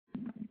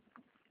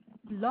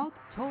Blog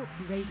Talk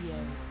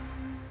Radio.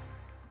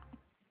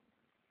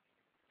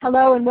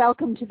 Hello and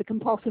welcome to the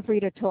Compulsive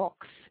Reader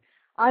Talks.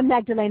 I'm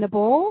Magdalena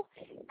Ball,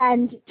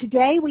 and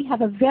today we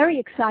have a very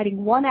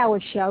exciting one-hour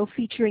show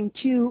featuring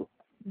two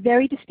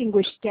very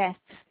distinguished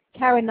guests,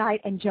 Karen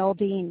Knight and Joel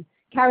Dean.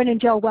 Karen and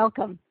Joel,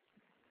 welcome.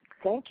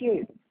 Thank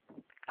you.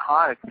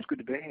 Hi, it's good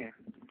to be here.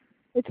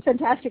 It's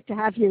fantastic to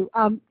have you.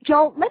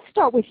 Joel, let's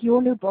start with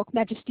your new book,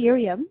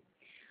 Magisterium.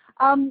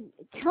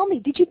 Tell me,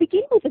 did you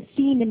begin with a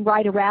theme and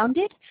write around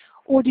it,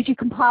 or did you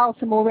compile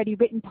some already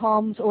written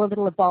poems, or a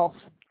little of both?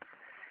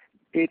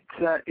 It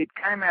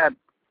came out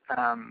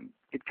as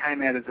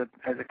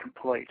a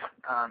complete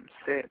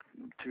set.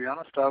 To be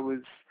honest, I was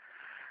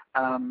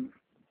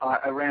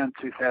around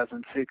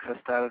 2006. I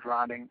started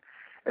writing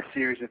a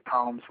series of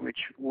poems which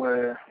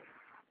were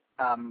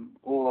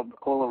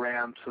all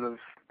around sort of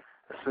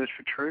a search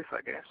for truth,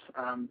 I guess,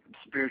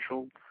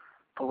 spiritual,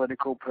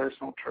 political,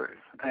 personal truth,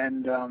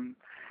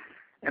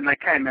 and they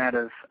came out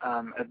of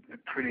a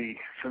pretty,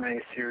 for me,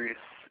 a serious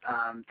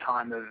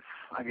time of,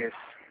 I guess,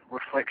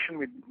 reflection.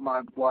 With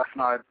my wife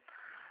and I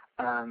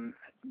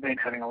been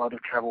having a lot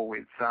of trouble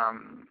with,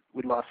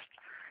 we lost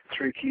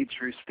 3 kids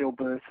through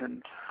stillbirth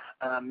and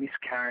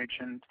miscarriage,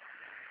 and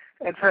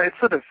so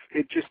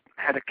it just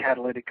had a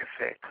catalytic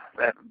effect,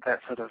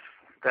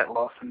 that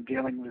loss and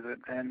dealing with it,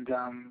 and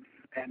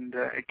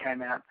it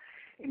came out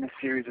in a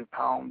series of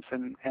poems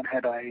and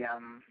had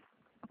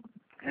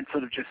and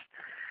sort of just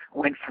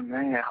went from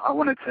there. I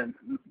wanted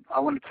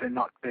to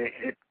not be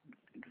it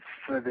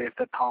for the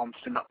poems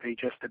to not be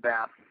just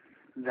about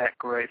that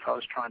grief. I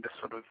was trying to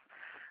sort of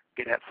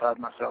get outside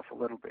myself a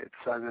little bit.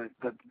 So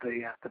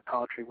the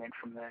poetry went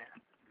from there.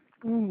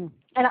 And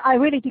I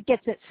really did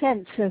get that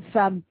sense of,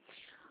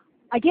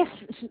 I guess,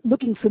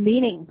 looking for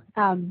meaning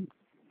and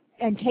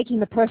taking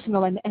the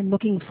personal and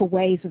looking for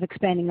ways of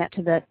expanding that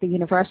to the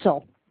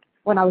universal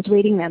when I was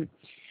reading them.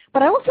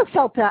 But I also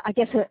felt, I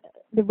guess,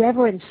 the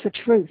reverence for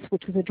truth,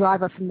 which was a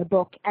driver from the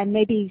book, and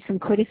maybe some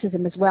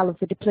criticism as well of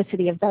the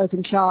duplicity of those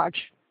in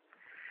charge.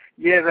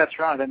 Yeah, that's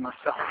right. And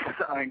myself,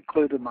 I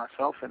included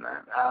myself in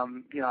that.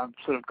 I've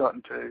sort of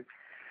gotten to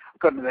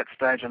that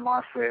stage in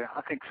life where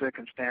I think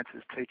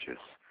circumstances teach us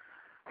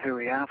who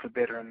we are for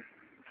better and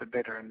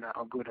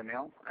or good and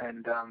ill.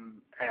 And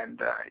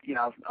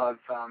I've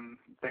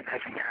been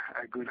having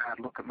a good hard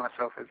look at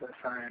myself, as I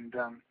say,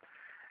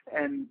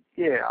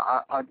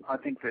 I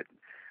think that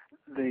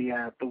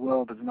the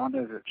world is not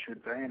as it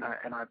should be, and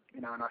I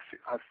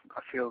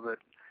feel that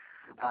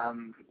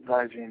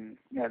those in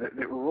that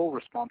we're all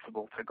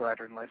responsible to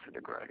greater and lesser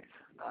degrees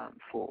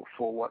for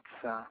what's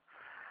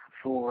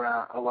for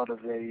a lot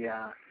of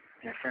the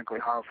frankly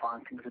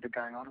horrifying things that are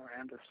going on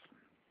around us.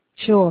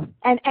 Sure,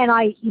 and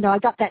I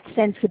got that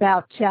sense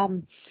about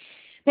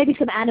maybe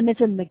some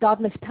animism, the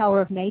godless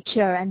power of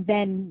nature, and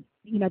then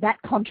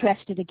that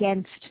contrasted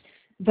against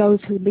those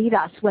who lead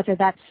us, whether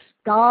that's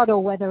God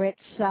or whether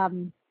it's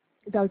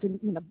those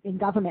in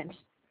government.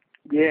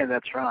 Yeah,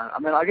 that's right. I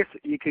mean, I guess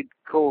you could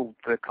call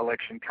the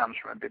collection comes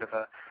from a bit of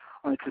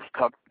it's a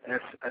stock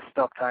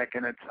take,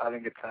 and I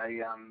think it's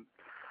a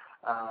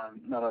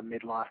not a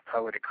midlife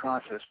poetic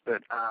crisis,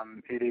 but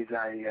it is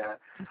a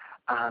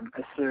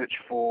search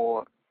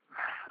for.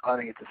 I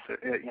think it's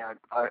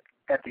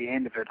at the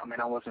end of it. I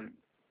mean, I wasn't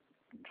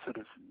sort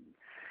of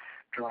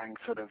drawing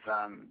sort of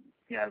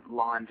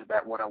lines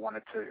about what I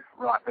wanted to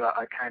write, but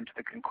I came to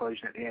the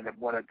conclusion at the end that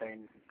what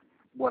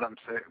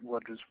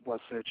was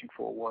searching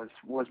for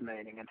was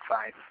meaning and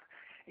faith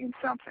in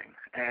something,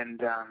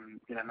 and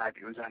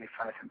maybe it was only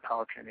faith and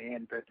poetry in the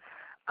end, but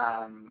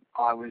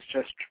I was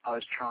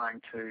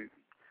trying to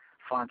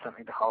find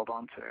something to hold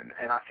on to,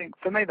 and I think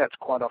for me that's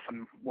quite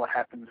often what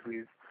happens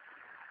with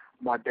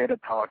my better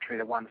poetry.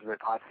 The ones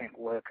that I think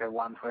work are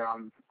ones where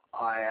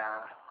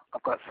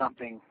I've got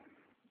something.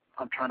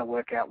 I'm trying to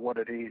work out what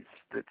it is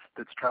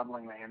that's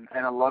troubling me,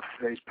 and a lot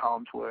of these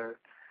poems were.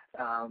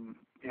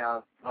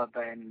 I've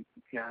been,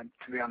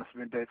 to be honest, I've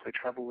been deeply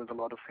troubled with a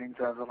lot of things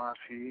over the last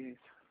few years.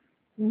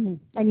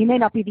 And you may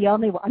not be the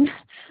only one.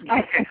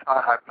 I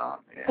hope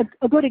not. Yeah.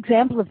 A good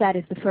example of that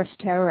is The First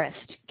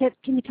Terrorist. Can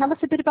you tell us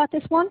a bit about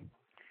this one?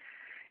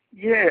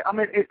 Yeah, I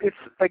mean, it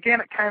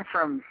came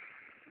from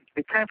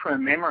a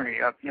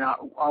memory. I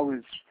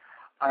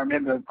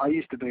remember I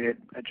used to be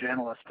a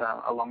journalist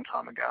a long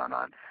time ago,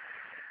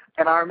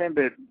 and I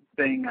remember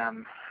being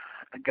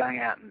going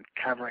out and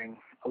covering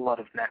a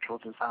lot of natural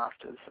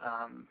disasters,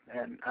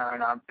 and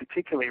I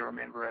particularly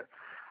remember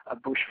a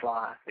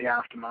bushfire, the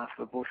aftermath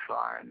of a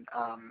bushfire,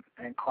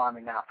 and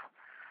climbing up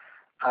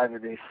over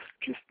this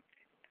just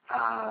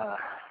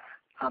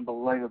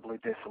unbelievably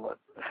desolate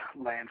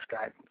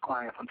landscape,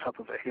 climbing up on top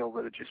of a hill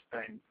that had just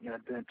been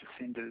burnt to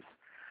cinders,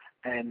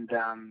 and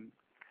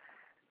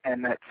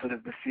that sort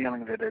of the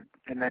feeling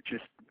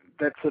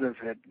that sort of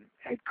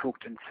had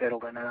cooked and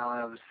settled, and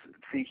I was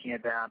thinking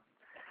about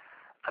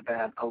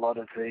a lot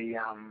of the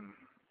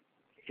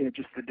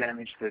just the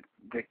damage that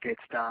gets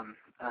done,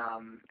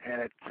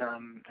 and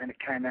it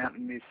came out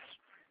in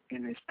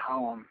this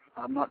poem.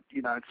 I'm not,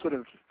 it's sort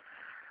of,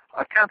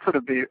 I can't sort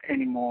of be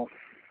any more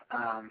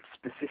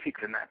specific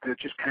than that, but it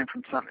just came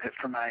from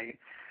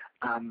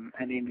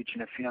an image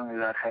and a feeling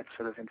that I'd had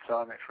sort of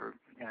inside me for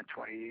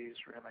 20 years,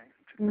 really.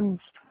 To be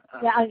honest.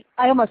 Yeah,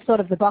 I almost thought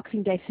of the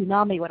Boxing Day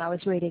tsunami when I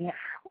was reading it.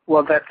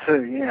 Well, that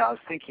too. Yeah, I was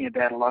thinking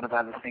about a lot of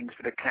other things,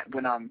 but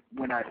when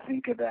I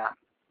think about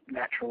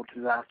natural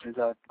disasters,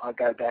 I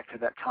go back to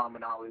that time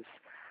when I was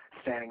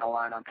standing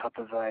alone on top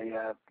of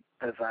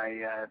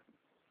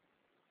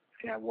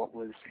what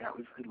was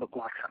it looked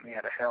like something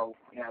out of hell.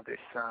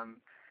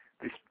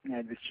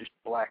 This just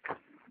black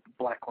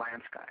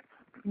landscape,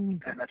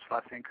 and that's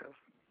what I think of.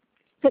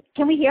 So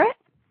can we hear it?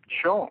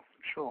 Sure.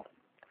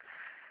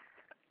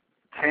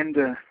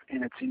 Tender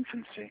in its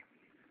infancy,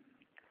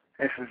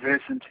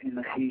 effervescent in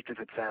the heat of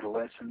its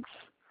adolescence,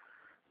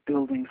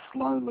 building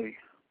slowly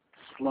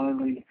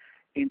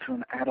into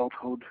an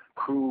adulthood,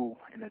 cruel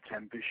in its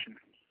ambition.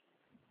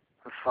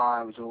 The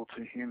fire was all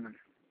too human.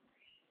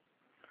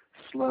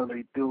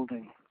 Slowly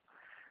building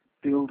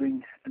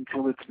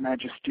until its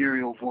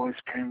magisterial voice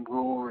came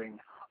roaring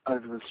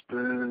over the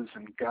spurs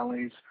and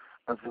gullies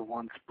of the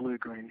once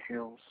blue-green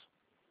hills,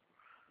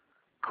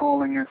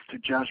 calling us to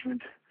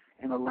judgment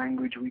in a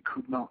language we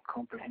could not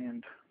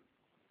comprehend,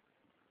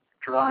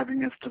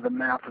 driving us to the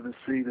mouth of a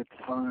sea that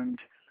foamed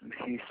and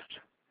hissed,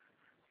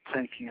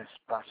 taking us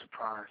by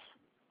surprise.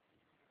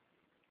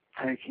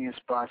 Taking us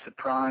by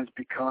surprise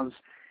because,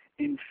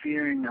 in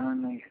fearing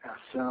only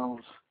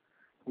ourselves,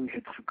 we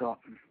had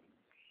forgotten.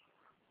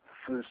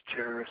 The first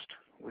terrorist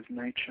was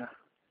nature,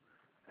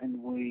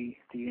 and we,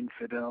 the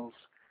infidels,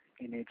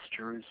 in its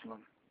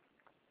Jerusalem.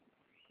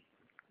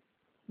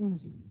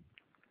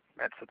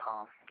 That's the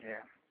poem,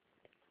 yeah.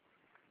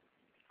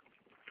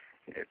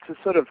 It's a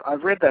sort of, I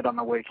read that on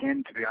the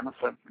weekend, to be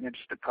honest. I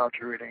just did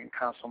poetry reading in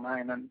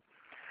Castlemaine, and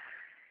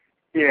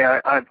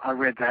yeah, I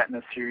read that and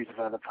a series of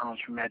other poems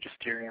from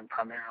Magisterium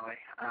primarily.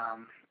 I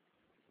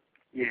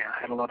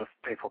had a lot of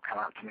people come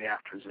up to me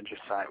afterwards and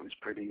just say it was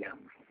pretty,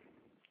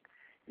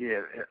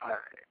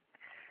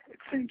 it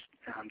seems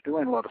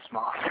doing a lot of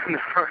smiles in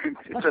the room.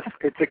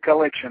 It's a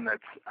collection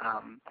that's...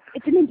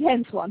 it's an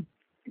intense one.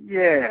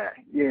 Yeah,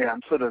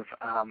 I'm sort of,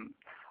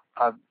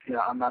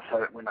 I must say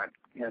that when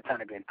it's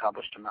only been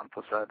published a month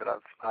or so, but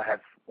I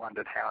have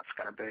wondered how it's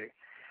going to be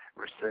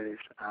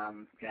received.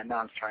 No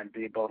one's thrown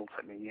beer bottles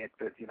at me yet,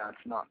 but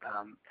it's not.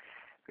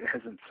 It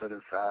hasn't sort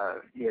of.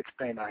 It's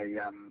been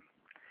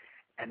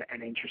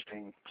an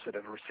interesting sort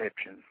of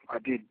reception. I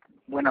did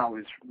when I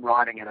was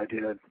writing it. I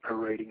did a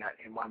reading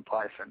in one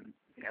place, and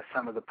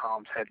some of the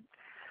poems had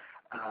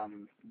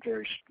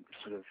very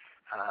sort of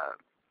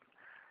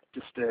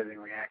disturbing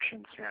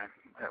reactions.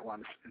 At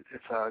once.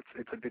 It's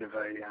a bit of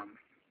a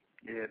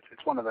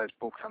it's one of those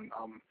books. I'm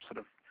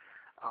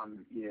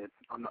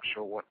not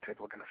sure what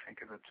people are going to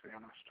think of it, to be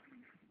honest.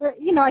 Well,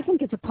 I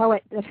think as a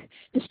poet,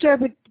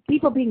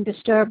 people being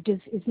disturbed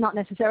is not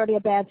necessarily a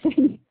bad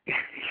thing.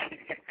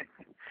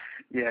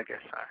 Yeah, I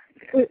guess so.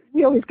 Yeah.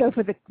 We always go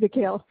for the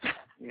kill.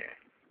 Yeah.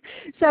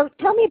 So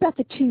tell me about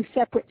the two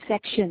separate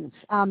sections.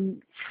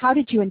 How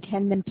did you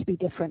intend them to be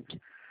different?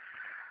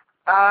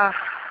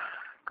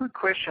 Good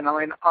question. I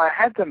mean, I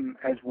had them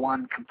as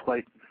one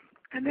complete,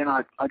 and then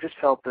I just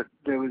felt that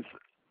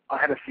I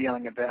had a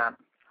feeling about,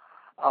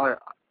 I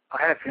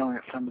had a feeling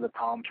that some of the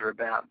poems are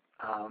about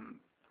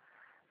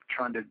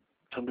trying to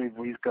live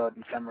with God,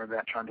 and some are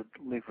about trying to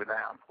live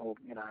without, or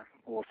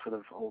almost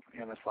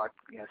like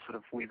sort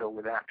of with or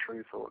without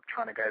truth, or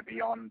trying to go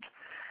beyond.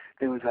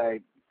 There were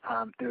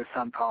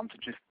some poems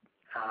that just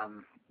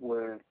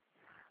were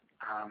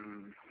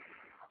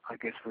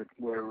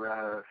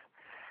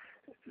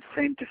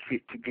seemed to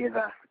fit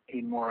together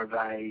in more of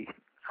a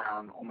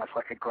almost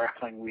like a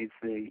grappling with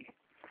the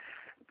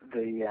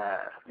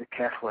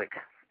Catholic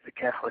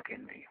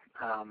in me,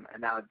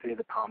 and now they're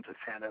the poems that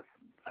found a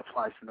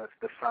place in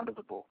the front of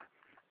the book.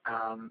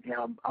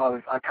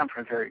 I come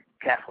from a very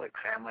Catholic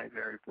family.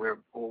 We're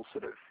all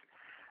sort of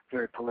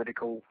very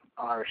political,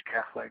 Irish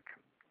Catholic,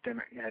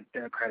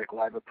 Democratic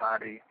Labor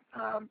Party,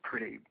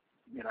 pretty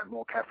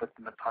more Catholic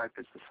than the Pope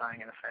is the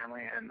saying in the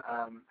family,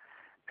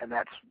 and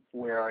that's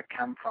where I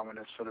come from, and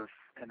that's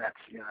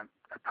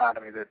a part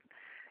of me that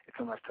it's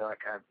almost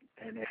like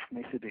an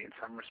ethnicity in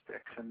some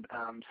respects, and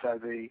so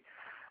the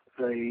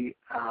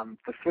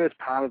first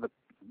part of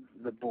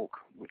the book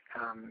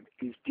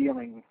is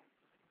dealing,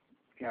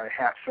 how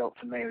it felt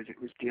to me was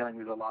it was dealing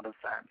with a lot of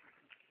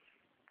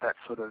that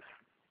sort of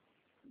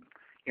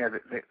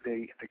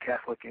the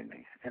Catholic in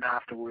me, and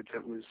afterwards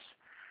it was,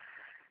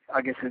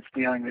 I guess it's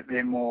dealing with,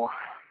 they're more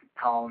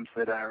poems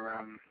that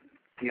are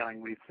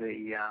dealing with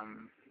the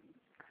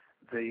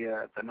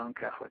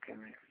non-Catholic in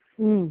me.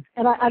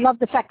 And I love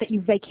the fact that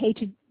you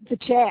vacated the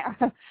chair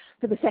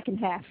for the second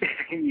half.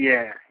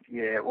 Yeah.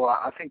 Well,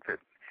 I think that,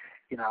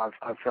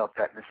 I've felt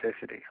that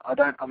necessity.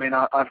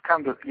 I've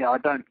come to, I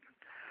don't,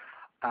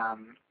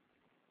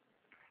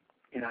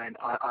 and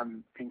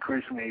I'm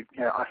increasingly,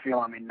 I feel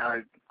I'm in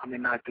no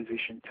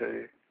position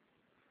to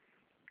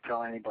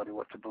tell anybody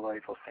what to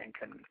believe or think,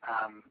 and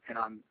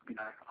I'm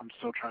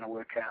still trying to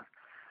work out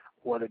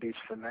what it is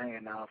for me,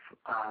 and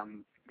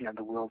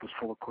the world is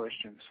full of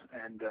questions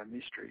and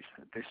mysteries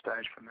at this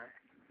stage for me.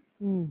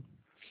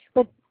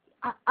 But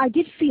I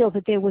did feel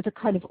that there was a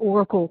kind of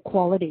oracle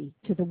quality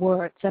to the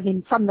words. I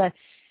mean, from the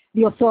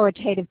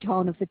authoritative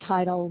tone of the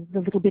title, the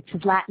little bits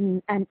of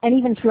Latin, and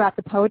even throughout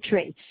the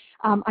poetry,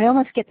 I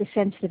almost get the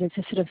sense that it's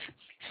a sort of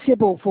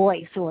Sibyl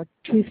voice or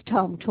truth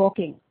tone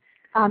talking.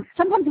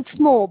 Sometimes it's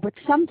small, but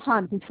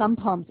sometimes in some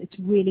poems it's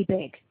really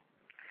big.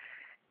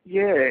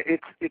 Yeah,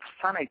 it's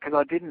funny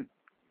because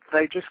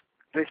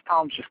these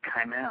poems just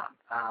came out.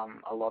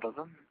 A lot of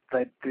them,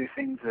 they do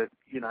things that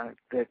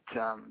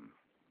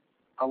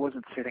I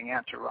wasn't setting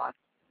out to write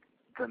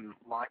them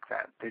like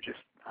that. They're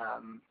just,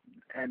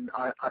 and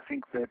I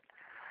think that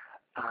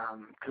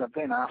because I've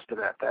been asked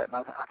about that, and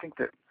I think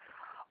that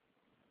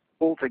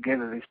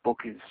altogether this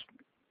book is,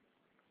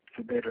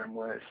 for better and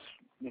worse,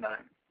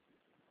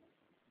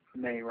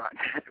 me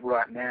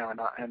right now, and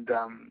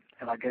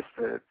I guess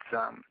that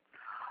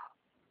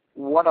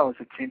what I was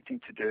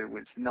attempting to do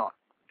was not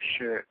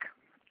shirk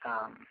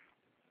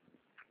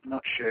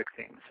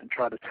things and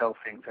try to tell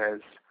things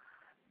as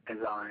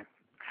I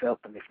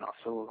felt them, if not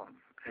saw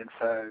them. And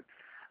so,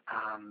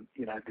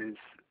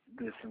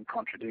 there's some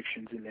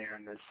contradictions in there,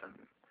 and there's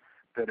some,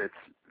 but it's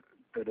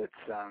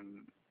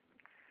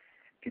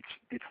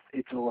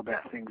all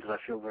about things that I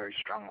feel very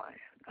strongly,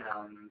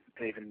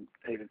 even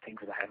things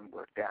that I haven't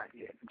worked out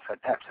yet. And so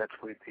perhaps that's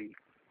where the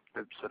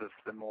sort of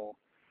the more,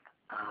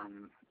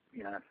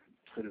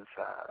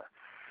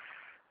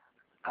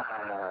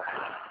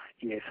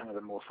 some of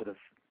the more sort of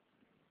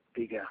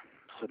bigger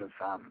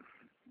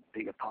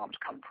poems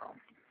come from.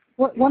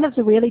 One of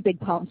the really big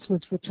poems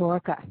was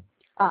Rhetorica.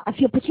 I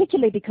feel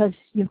particularly because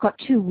you've got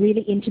two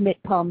really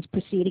intimate poems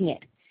preceding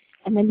it,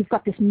 and then you've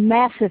got this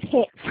massive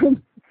hit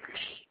from.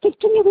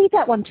 Can you read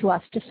that one to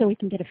us, just so we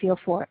can get a feel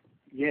for it?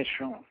 Yeah,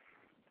 sure.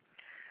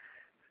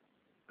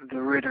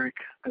 The rhetoric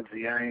of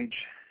the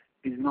age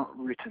is not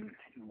written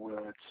in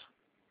words,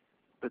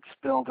 but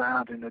spelled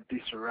out in a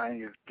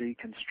disarray of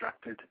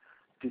deconstructed,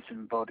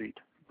 disembodied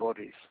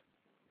bodies.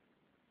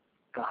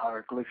 The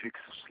hieroglyphics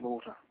of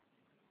slaughter.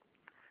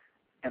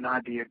 An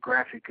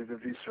ideographic of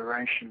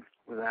evisceration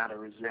without a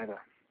Rosetta.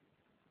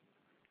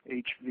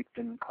 Each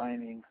victim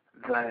claiming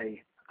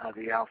they are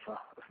the alpha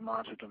of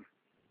martyrdom.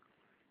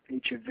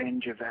 Each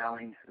avenger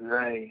vowing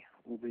they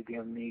will be the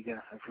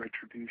omega of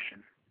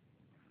retribution.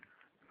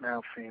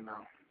 Male,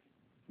 female,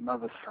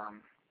 mother,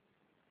 son,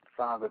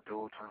 father,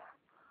 daughter,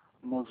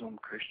 Muslim,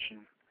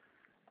 Christian,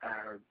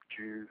 Arab,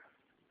 Jew,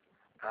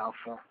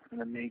 alpha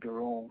and omega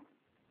all.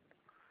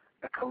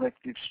 A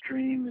collective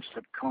stream of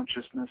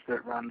subconsciousness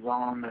that runs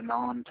on and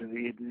on to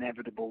the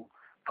inevitable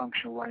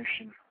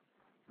punctuation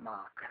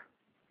mark.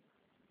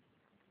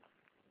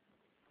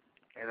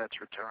 Yeah, that's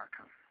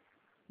Rhetorica.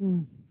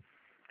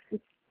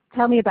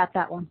 Tell me about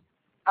that one.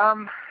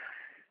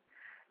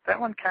 That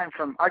one came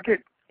from, I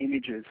get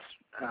images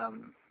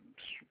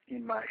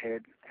in my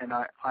head, and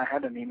I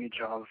had an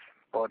image of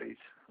bodies,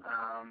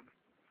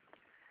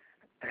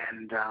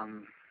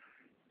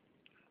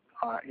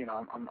 I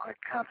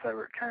can't say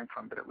where it came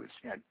from, but it was,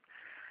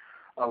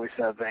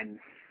 obviously I've been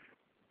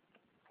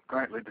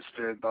greatly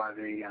disturbed by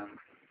the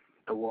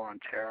war on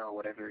terror, or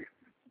whatever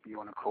you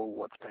want to call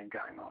what's been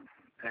going on,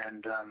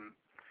 and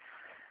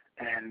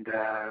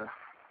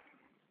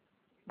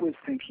was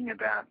thinking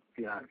about,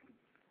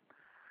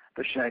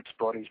 the shapes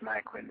bodies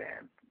make when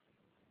they're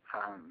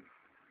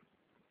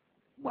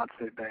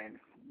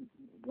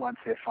once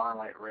they're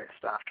finally at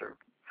rest after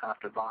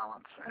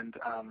violence, and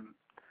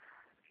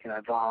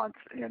violence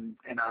and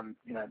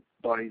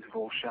bodies of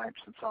all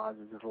shapes and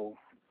sizes, of all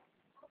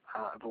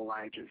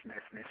ages and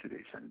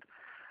ethnicities,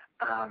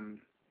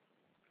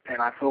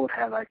 and I thought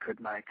how they could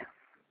make,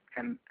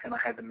 and I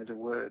had them as a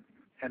word,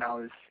 and I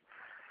was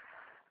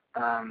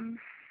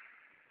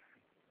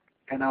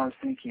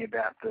thinking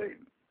about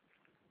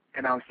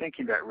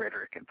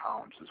rhetoric in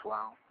poems as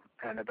well,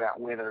 and about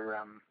whether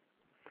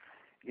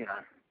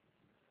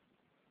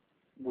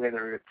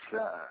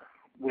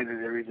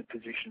there is a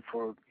position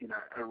for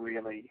a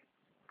really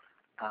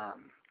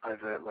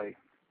overtly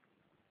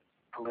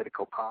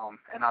political poem,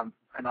 and I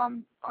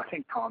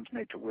think poems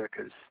need to work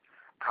as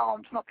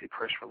poems, not be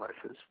press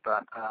releases.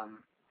 But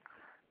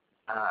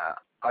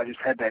I just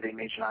had that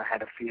image, and I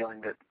had a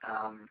feeling that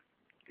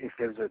if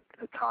there was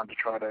a time to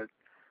try to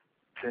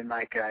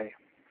make a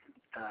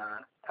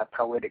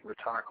poetic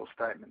rhetorical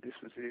statement,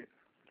 this was it.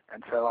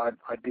 And so I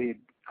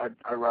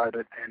wrote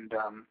it and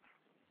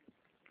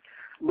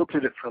looked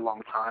at it for a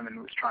long time and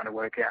was trying to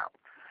work out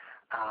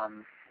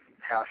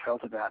how I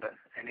felt about it.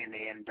 And in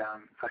the end,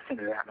 I sent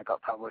it out and it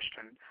got published.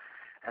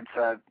 And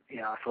so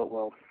I thought,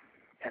 well,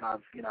 and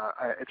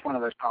it's one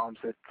of those poems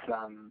that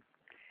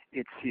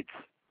it sits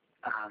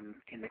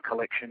in the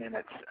collection, and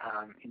it's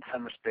in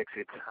some respects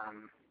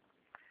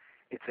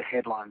it's a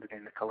headline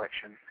within the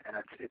collection, and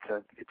it's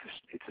a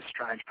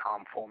strange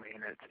poem for me,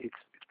 and it's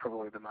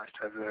probably the most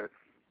overt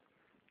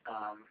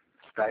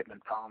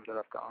statement poem that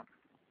I've got.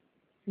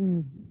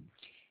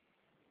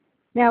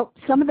 Now,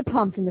 some of the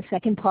poems in the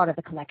second part of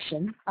the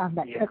collection,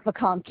 Yeah.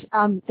 Lecompte,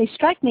 they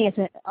strike me as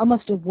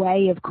almost a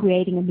way of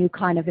creating a new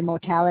kind of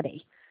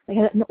immortality,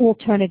 like an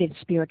alternative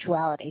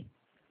spirituality.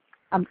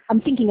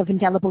 I'm thinking of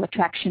Indelible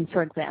Attraction,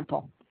 for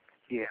example.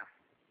 Yeah.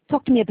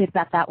 Talk to me a bit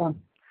about that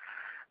one.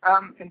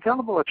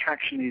 Indelible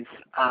Attraction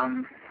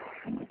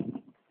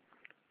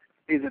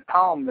is a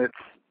poem that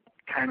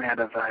came out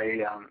of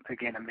a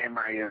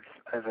memory of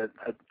a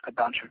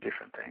bunch of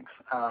different things.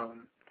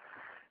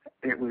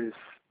 It was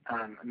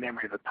a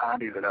memory of a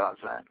party that I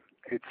was at.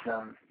 It's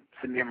a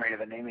memory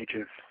of an image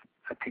of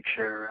a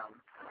picture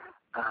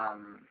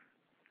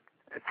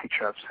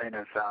I've seen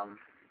of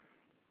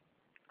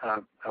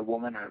a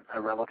woman,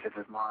 a relative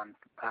of mine,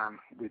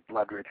 with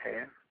blood red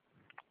hair,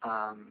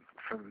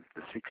 from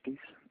the 60s,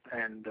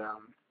 and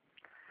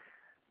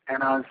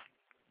I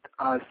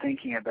was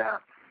thinking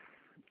about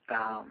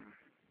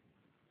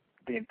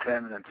the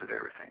impermanence of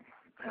everything,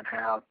 and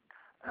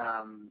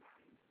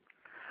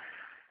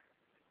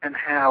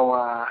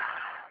how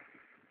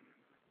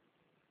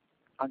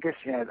I guess,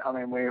 yeah, I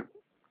mean,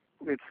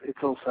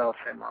 it's also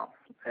ephemeral,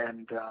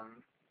 and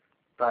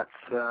but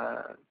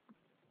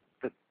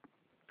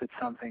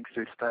some things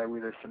do stay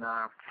with us and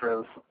are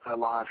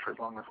alive for as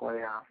long as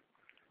we are.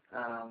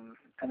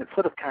 And it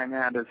sort of came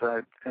out as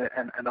an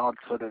odd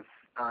sort of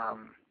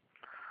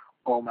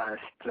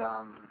almost.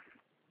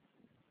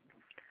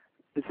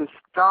 There's a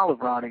style of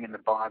writing in the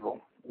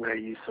Bible where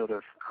you sort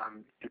of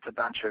it's a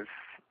bunch of,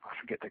 I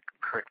forget the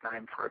correct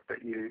name for it,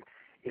 but you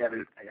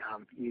juxtapose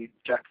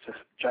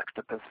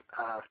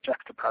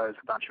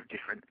a bunch of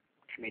different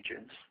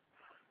images,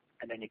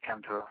 and then you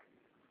come to a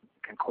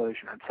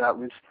conclusion. And so it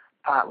was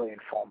partly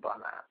informed by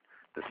that,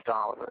 the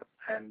style of it.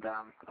 And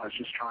I was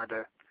just trying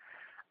to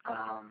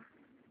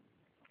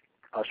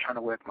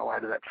work my way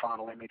to that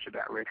final image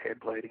about red hair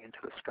bleeding into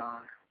the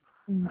sky,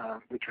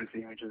 which was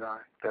the image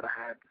that I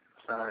had.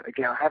 So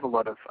again,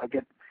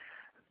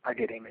 I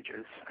get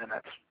images, and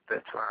that's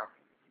where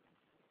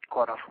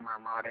quite often where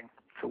I'm writing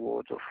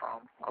towards or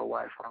from or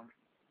away from.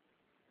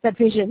 That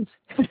visions.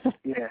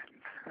 Yeah.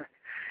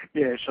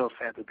 Yeah, it sure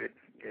sounds a bit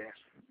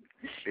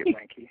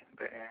wanky,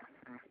 but yeah.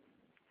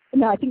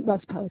 No, I think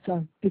most poets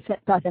are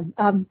beset by them.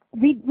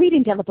 Read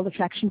Indelible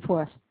Attraction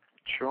for us.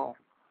 Sure.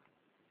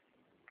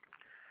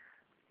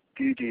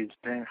 Beauty is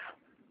death,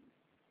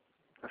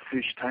 a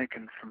fish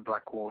taken from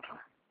black water,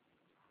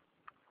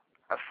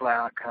 a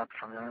flower cut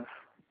from earth,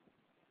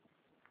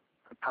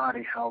 a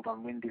party held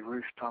on windy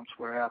rooftops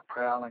where our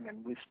prowling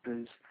and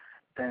whispers,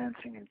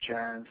 dancing and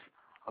jazz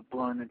are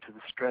blown into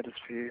the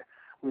stratosphere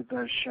with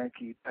those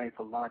shaky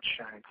paper light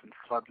shades and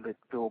floodlit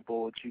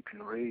billboards you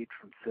can read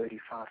from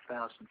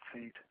 35,000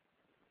 feet.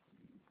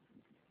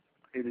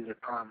 It is a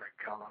primary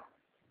colour,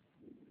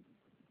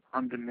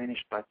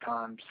 undiminished by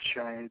time's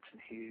shades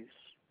and hues,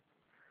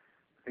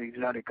 the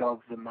exotic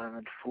of the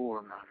moment for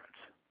a moment,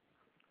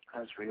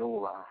 as we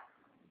all are,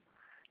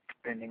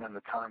 depending on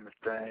the time of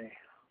day,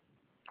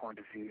 point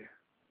of view.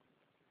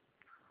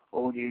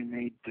 All you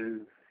need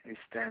do is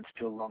stand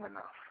still long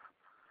enough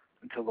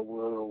until the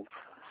world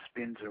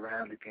spins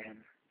around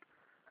again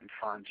and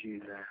finds you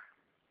there.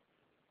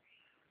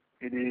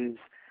 It is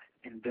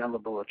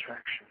indelible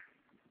attraction,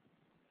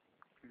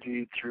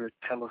 viewed through a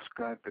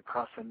telescope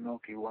across a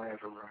Milky Way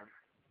of a room,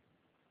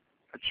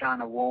 a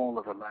China wall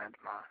of a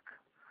landmark,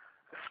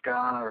 a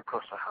scar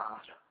across a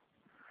heart,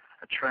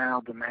 a trail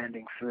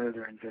demanding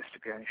further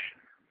investigation,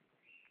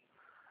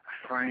 a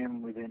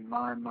frame within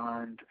my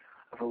mind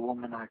of a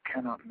woman I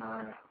cannot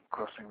know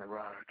crossing the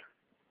road.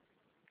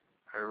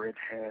 Her red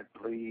hair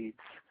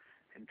bleeds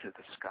into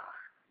the sky.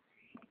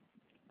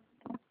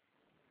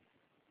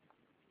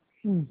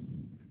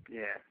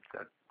 Yeah,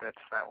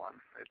 that's that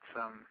one. It's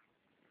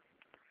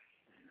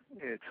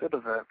sort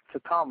of it's a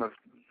poem of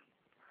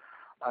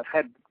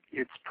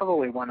it's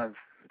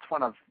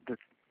one of the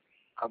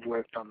I've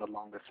worked on the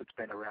longest. It's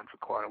been around for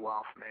quite a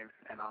while for me,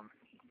 and I'm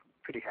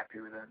pretty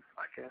happy with it,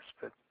 I guess.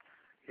 But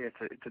yeah,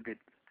 it's a bit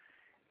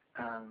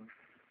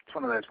it's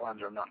one of those ones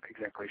where I'm not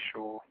exactly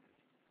sure.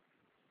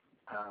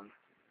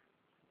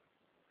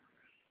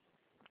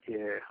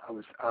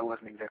 I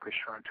wasn't exactly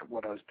sure into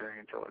what I was doing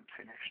until it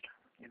finished,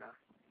 you know.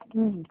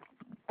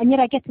 And yet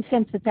I get the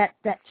sense that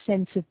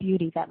sense of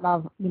beauty, that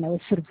love,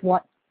 is sort of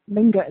what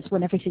lingers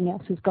when everything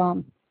else is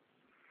gone.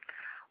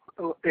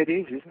 Well, it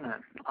is, isn't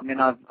it? I mean,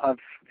 I've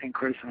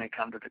increasingly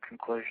come to the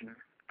conclusion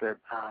that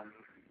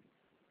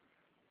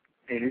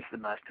it is the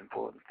most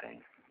important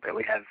thing, that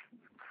we have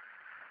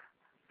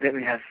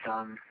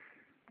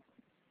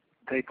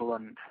people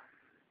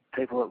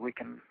that we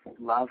can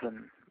love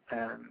and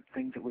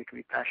things that we can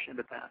be passionate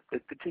about,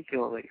 but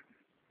particularly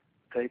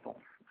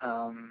people.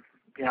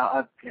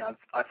 I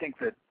think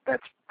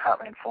that's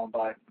partly informed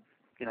by,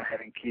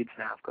 having kids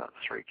now. I've got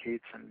 3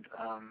 kids, and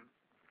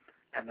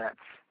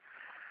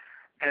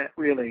it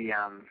really,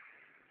 I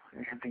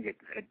think it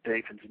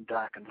deepens and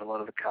darkens a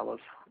lot of the colours.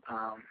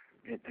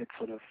 It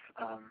sort of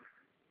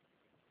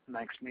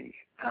makes me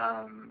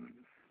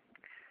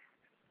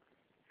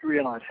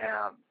realise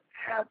how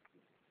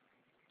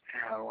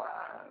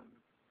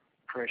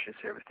precious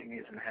everything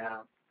is and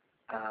how,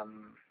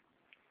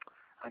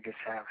 I guess,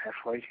 how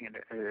fleeting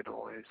it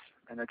all is.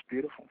 And that's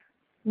beautiful.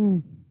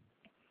 Mm.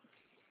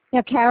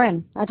 Now,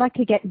 Karen, I'd like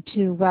to get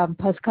into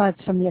postcards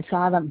from the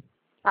asylum.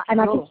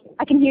 And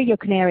I can hear your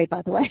canary,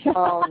 by the way.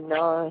 Oh,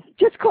 no.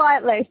 Just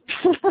quietly.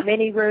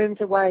 Many rooms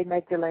away,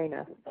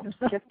 Magdalena.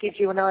 Just gives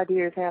you an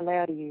idea of how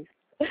loud he is.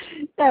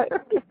 Now,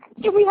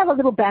 can we have a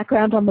little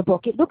background on the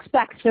book? It looks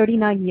back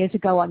 39 years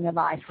ago on your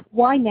life.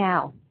 Why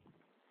now?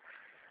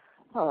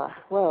 Oh,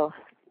 well,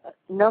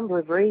 a number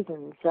of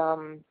reasons.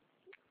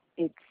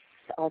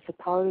 I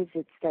suppose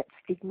it's that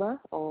stigma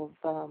of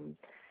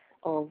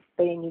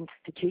being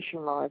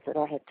institutionalised that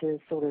I had to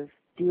sort of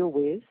deal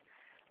with.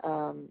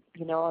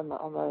 You know,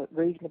 I'm a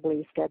reasonably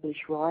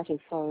established writer,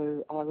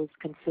 so I was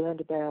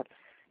concerned about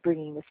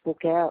bringing this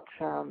book out.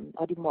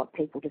 I didn't want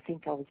people to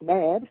think I was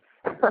mad.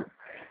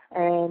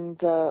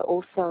 And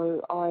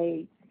also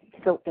I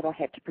felt that I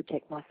had to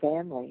protect my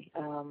family.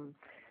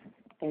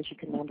 As you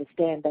can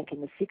understand, back in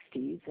the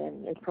 60s,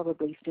 and it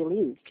probably still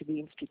is, to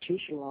be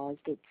institutionalised,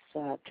 it's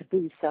a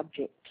taboo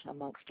subject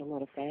amongst a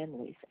lot of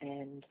families.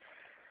 And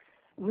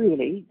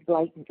really,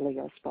 blatantly,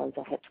 I suppose,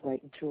 I had to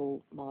wait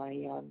until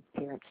my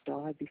parents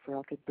died before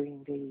I could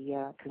bring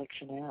the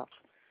collection out.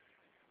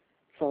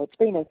 So it's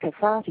been a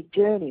cathartic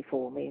journey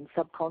for me, and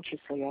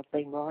subconsciously I've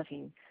been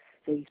writing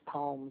these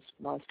poems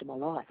most of my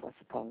life, I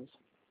suppose.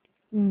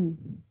 Mm.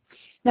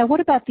 Now,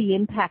 what about the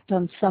impact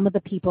on some of the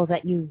people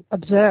that you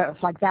observe,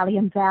 like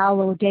Valiant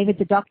Val or David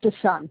the Doctor's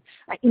son?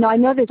 You know, I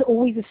know there's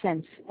always a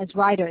sense as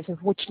writers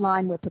of which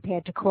line we're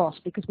prepared to cross,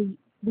 because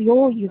we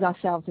all use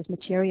ourselves as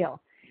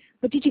material.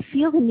 But did you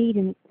feel the need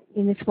in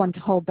this one to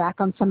hold back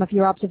on some of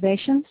your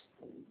observations?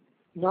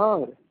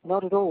 No,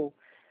 not at all.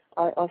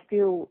 I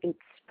feel it's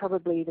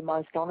probably the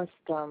most honest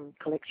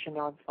collection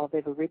I've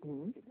ever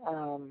written,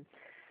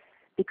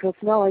 because,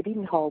 no, I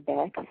didn't hold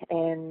back,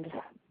 and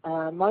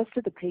most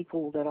of the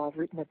people that I've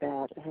written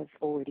about have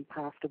already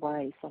passed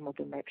away. Some of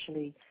them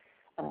actually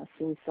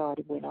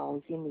suicided when I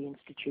was in the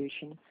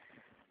institution.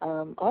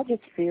 I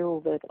just feel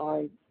that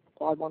I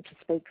want to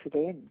speak for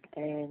them,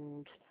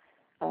 and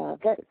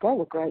they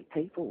were great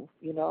people.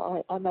 You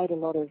know, I made a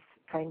lot of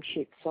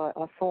friendships.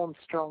 I formed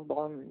strong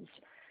bonds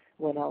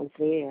when I was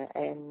there,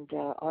 and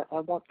I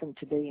want them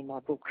to be in my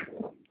book.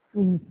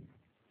 Mm.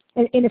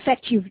 In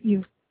effect,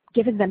 you've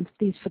given them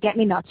these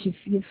forget-me-nots.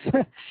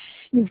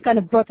 You've kind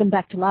of brought them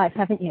back to life,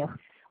 haven't you?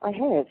 I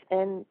have,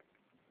 and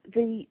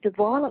the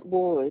Violet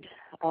Ward,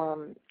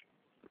 on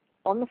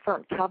the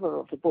front cover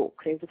of the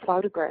book, there's a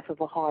photograph of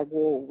a high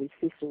wall with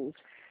thistles.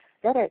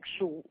 That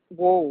actual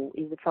wall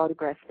is a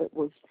photograph that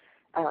was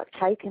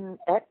taken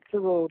at the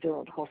Royal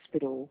Derwent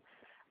Hospital,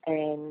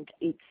 and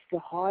it's the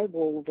high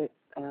wall that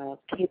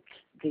kept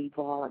the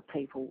violent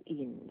people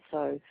in.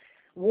 So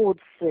Ward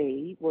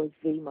C was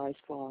the most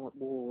violent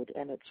ward,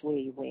 and it's where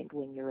you went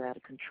when you're out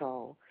of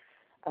control.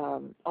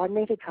 I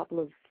met a couple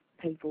of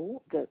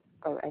people that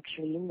are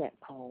actually in that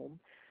poem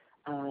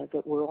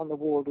that were on the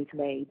ward with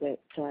me, but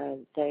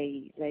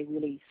they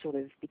really sort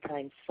of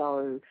became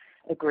so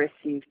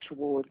aggressive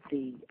toward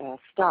the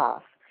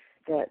staff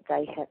that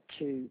they had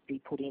to be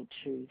put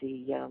into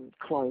the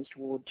closed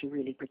ward to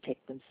really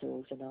protect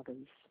themselves and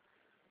others.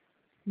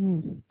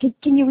 Mm.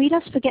 Can you read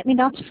us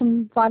Forget-Me-Nots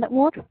from Violet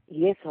Ward?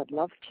 Yes, I'd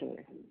love to.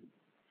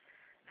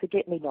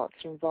 Forget-Me-Nots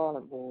from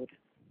Violet Ward.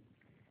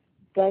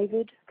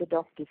 David, the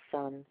doctor's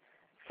son,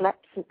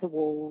 flaps at the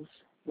walls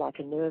like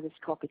a nervous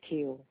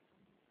cockatiel.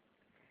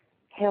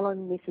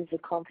 Helen misses the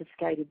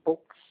confiscated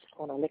books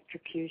on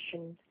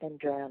electrocution and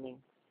drowning.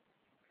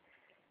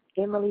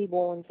 Emily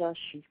warns us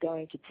she's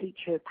going to teach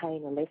her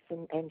pain a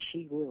lesson, and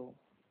she will.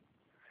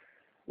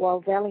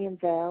 While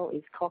Valiant Val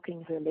is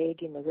cocking her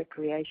leg in the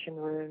recreation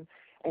room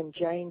and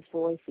Jane's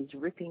voice is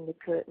ripping the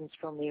curtains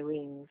from their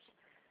rings,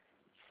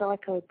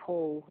 Psycho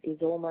Paul is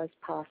almost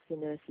past the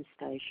nurse's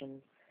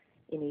station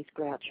in his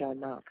Groucho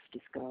Marx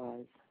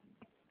disguise.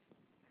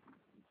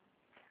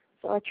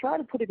 So I try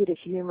to put a bit of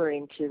humour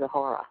into the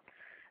horror,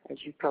 as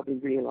you probably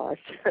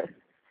realised.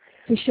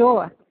 For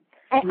sure.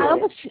 I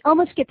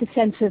almost get the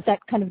sense of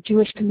that kind of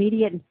Jewish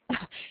comedian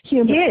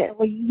humor,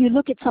 where you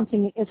look at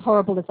something as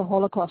horrible as the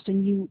Holocaust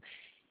and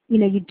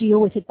you deal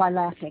with it by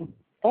laughing.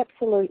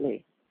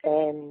 Absolutely.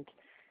 And,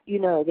 you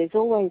know, there's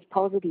always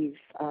positive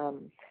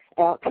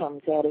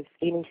outcomes out of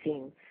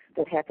anything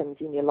that happens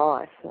in your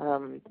life.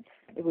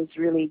 It was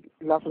really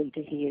lovely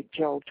to hear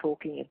Joel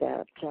talking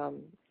about,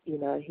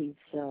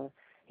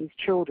 his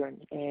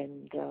children.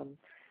 And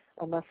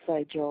I must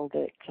say, Joel,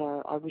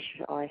 that I wish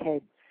I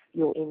had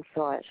your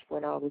insight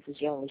when I was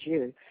as young as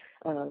you.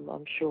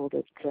 I'm sure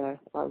that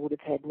I would have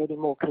had many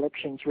more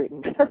collections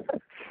written.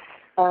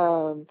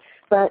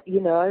 But, you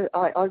know,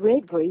 I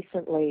read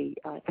recently,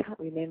 I can't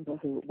remember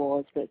who it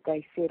was, but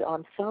they said,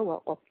 I'm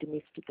so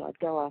optimistic I'd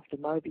go after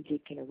Moby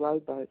Dick in a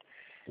rowboat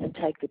and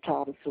take the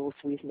tartar sauce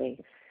with me.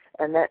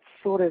 And that's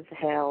sort of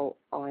how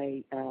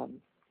I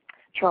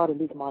try to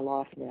live my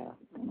life now.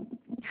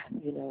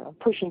 You know, I'm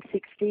pushing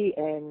 60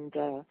 and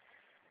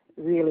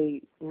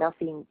really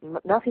nothing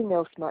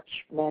else much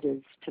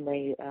matters to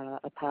me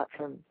apart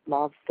from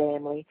love,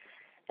 family,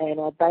 and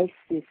I base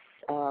this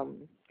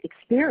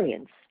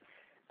experience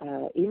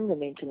in the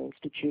mental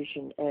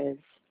institution as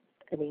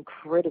an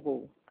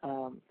incredible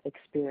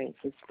experience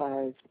as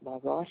far as my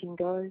writing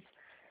goes.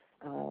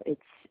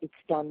 It's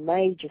done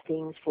major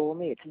things for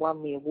me. It's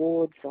won me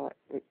awards.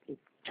 It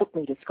took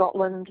me to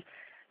Scotland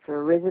for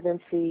a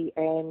residency,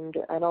 and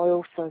I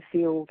also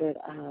feel that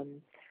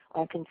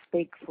I can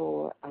speak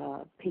for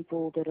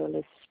people that are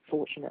less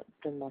fortunate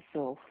than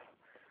myself.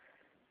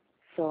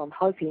 So I'm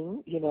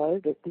hoping,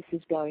 that this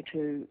is going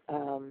to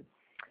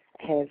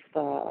have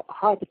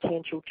high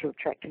potential to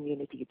attract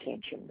community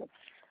attention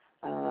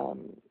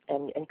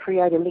and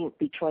create a link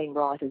between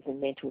writers and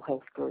mental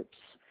health groups,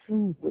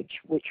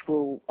 which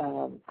will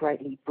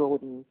greatly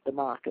broaden the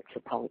market for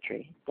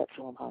poetry. That's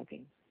what I'm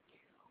hoping.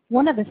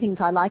 One of the things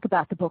I like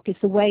about the book is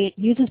the way it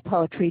uses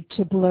poetry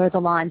to blur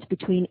the lines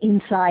between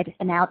inside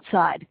and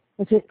outside.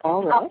 Is it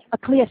a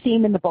clear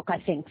theme in the book, I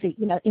think,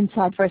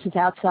 inside versus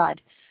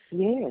outside?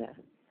 Yeah.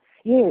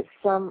 Yes,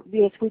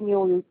 yes, when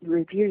your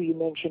review you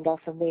mentioned Us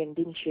and Them,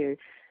 didn't you?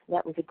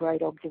 That was a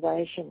great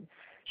observation.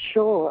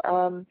 Sure.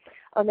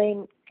 I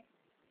mean,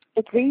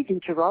 it's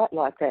easy to write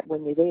like that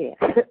when you're there.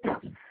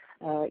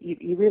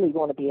 You really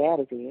want to be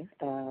out of there.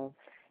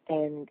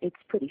 And it's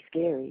pretty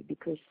scary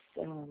because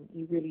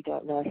you really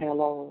don't know how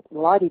long.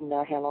 Well, I didn't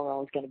know how long I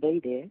was going to be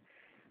there.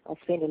 I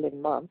spent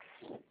 11 months,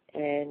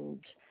 and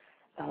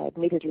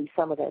admittedly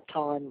some of that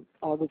time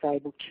I was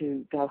able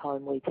to go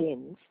home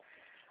weekends.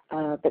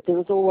 But there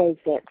was always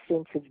that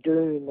sense of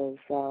doom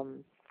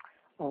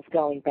of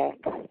going back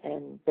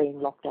and being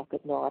locked up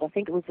at night. I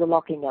think it was the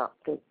locking up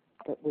that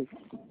was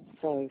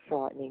so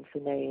frightening for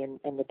me,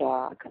 and the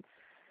dark.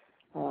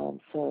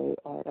 So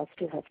I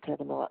still have to have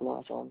a night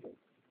light on.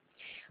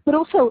 But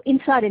also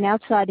inside and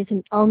outside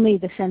isn't only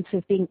the sense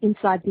of being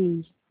inside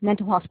the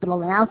mental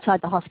hospital and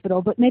outside the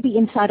hospital, but maybe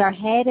inside our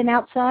head and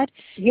outside.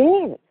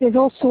 Yeah. There's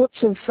all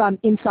sorts of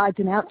insides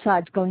and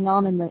outsides going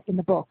on in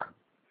the book.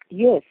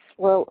 Yes.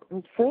 Well,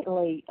 I'm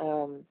certainly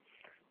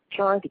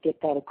trying to get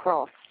that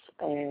across,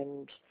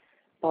 and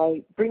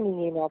by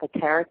bringing in other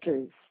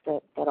characters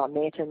that I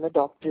met, and the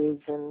doctors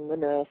and the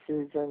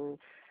nurses, and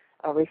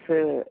I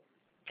refer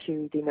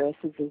to the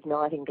nurses as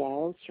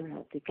nightingales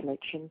throughout the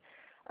collection,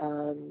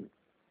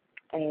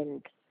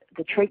 and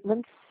the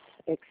treatments,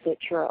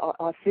 etc.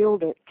 I feel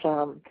that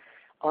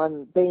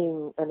I'm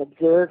being an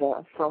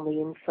observer from the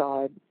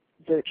inside,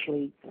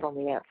 virtually from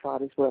the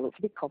outside as well. It's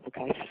a bit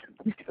complicated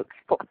to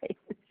explain.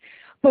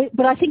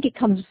 But I think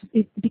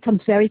it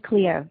becomes very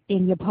clear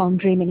in your poem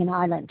Dreaming an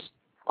Island.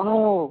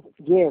 Oh,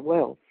 yeah,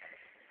 well,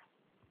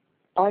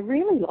 I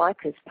really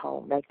like this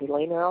poem,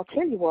 Magdalena, and I'll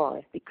tell you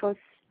why. Because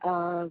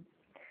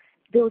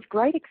there was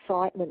great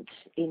excitement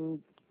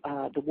in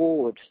the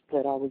ward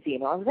that I was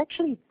in. I was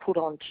actually put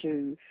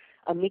onto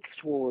a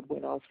mixed ward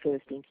when I was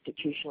first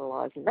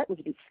institutionalised, and that was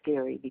a bit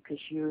scary because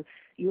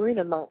you're in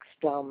amongst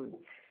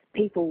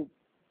people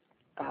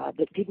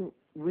that didn't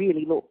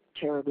really look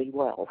terribly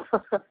well.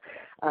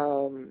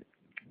 Down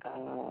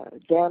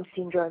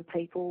syndrome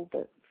people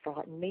that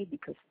frightened me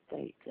because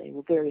they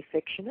were very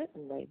affectionate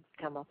and they'd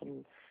come up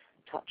and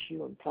touch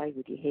you and play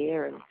with your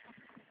hair, and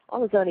I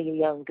was only a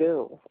young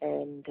girl,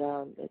 and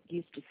it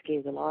used to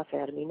scare the life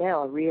out of me.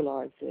 Now I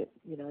realise that,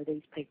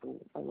 these people,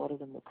 a lot of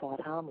them were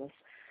quite harmless.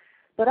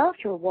 But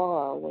after a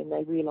while, when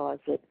they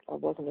realised that I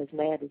wasn't as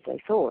mad as they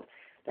thought,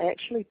 they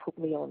actually put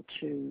me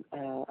onto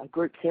a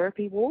group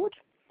therapy ward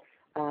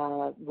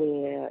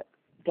where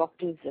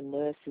doctors and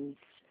nurses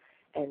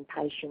and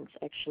patients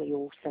actually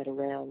all sat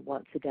around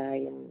once a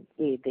day and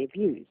aired their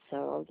views. So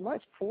I was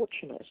most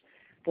fortunate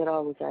that I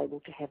was able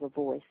to have a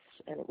voice,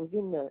 and it was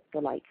in the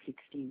late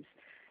 60s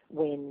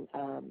when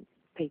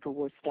people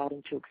were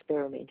starting to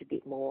experiment a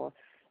bit more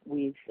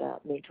with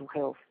mental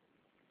health.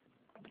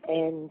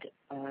 And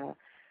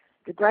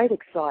the great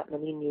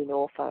excitement in New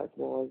Norfolk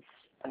was,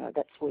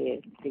 that's where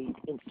the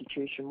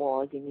institution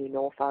was, in New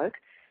Norfolk.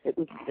 It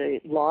was the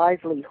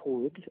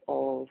livelihood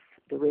of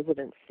the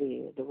residents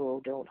there, the Royal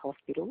Derwent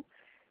Hospital.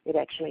 It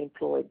actually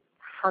employed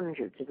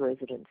hundreds of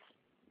residents,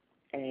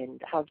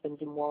 and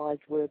husbands and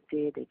wives worked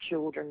there, their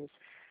children's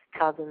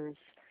cousins.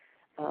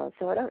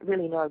 So I don't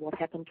really know what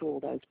happened to all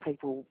those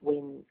people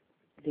when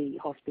the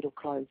hospital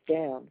closed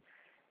down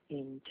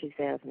in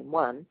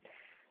 2001.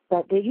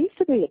 But there used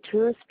to be a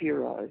tourist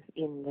bureau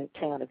in the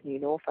town of New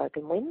Norfolk,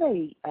 and when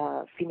they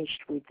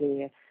finished with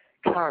their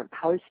current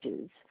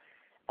posters,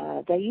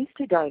 they used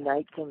to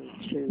donate them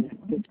to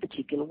this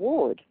particular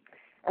ward.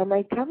 And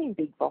they'd come in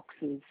big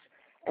boxes,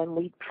 and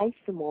we'd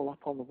paste them all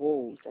up on the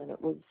walls, and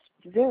it was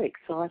very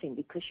exciting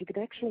because you could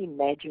actually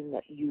imagine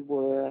that you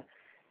were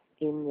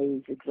in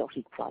these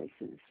exotic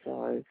places.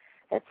 So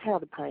that's how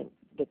the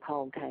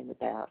poem came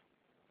about,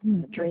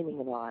 Dreaming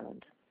an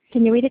Island.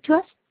 Can you read it to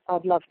us?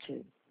 I'd love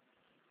to.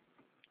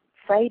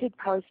 Faded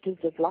posters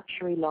of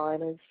luxury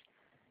liners,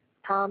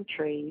 palm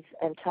trees,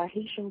 and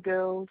Tahitian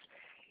girls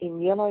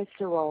in yellow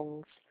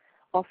sarongs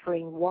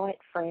offering white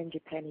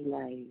frangipani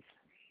leis.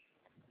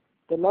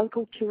 The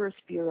local tourist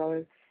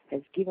bureau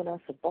has given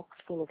us a box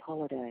full of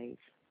holidays.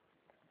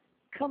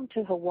 Come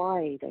to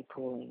Hawaii, they're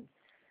calling.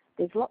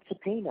 There's lots of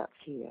peanuts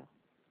here.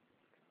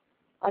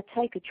 I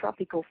take a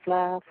tropical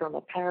flower from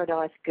a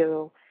paradise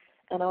girl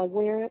and I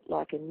wear it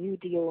like a New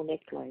Deal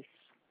necklace.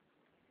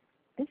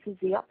 This is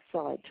the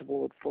upside to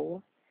Ward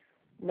 4.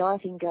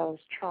 Nightingales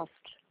trust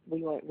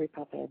we won't rip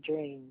up our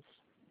dreams.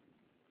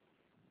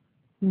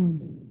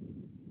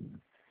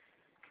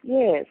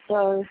 Yeah,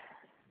 so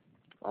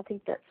I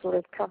think that sort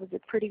of covers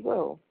it pretty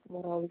well,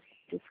 what I was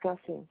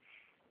discussing.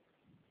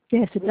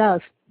 Yes, it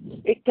does.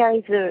 It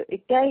gave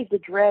the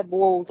drab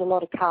walls a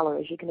lot of colour,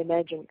 as you can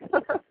imagine.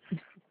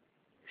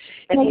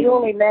 And we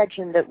all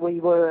imagined that we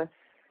were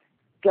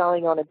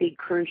going on a big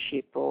cruise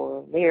ship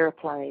or an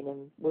aeroplane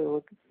and we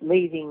were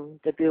leaving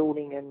the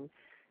building and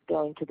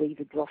going to these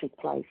exotic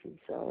places.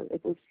 So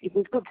it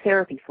was good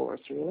therapy for us,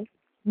 really.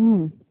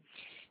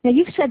 Now,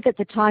 you've said that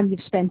the time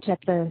you've spent at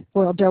the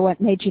Royal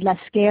Derwent made you less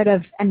scared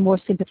of and more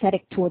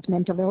sympathetic towards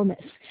mental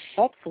illness.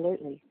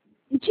 Absolutely.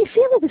 Do you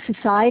feel as a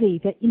society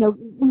that,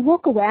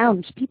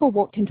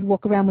 people tend to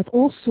walk around with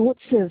all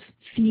sorts of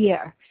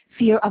fear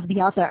of the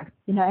other,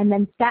 and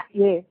then that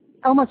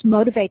almost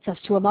motivates us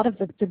to a lot of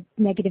the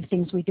negative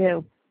things we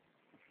do?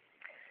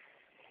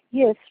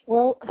 Yes,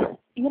 well,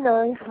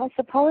 I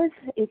suppose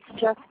it's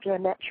just a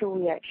natural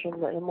reaction,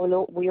 and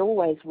we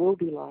always will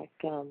be like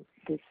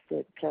this,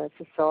 that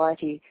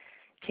society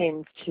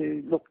tends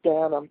to look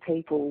down on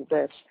people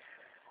that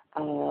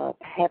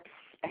perhaps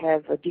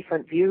have a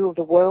different view of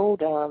the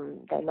world.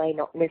 They may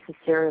not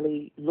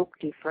necessarily look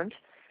different.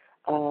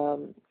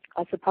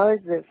 I suppose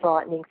the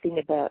frightening thing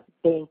about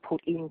being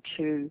put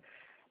into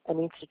an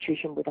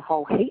institution with a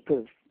whole heap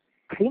of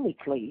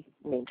clinically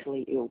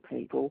mentally ill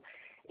people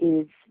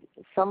is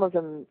some of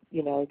them,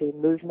 their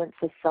movements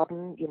are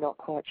sudden. You're not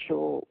quite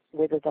sure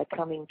whether they're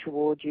coming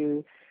toward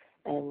you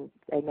and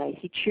they may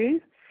hit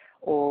you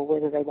or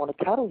whether they want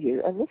to cuddle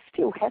you. And this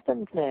still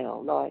happens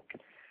now.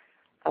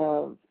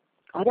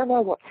 I don't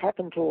know what's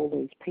happened to all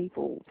these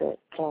people that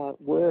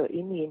were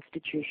in the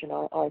institution.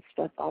 I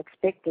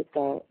expect that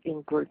they're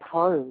in group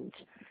homes,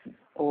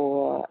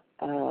 or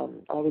I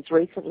was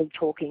recently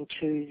talking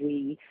to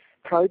the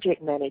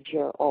project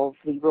manager of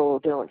the Royal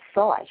Derwent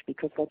site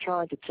because they're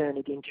trying to turn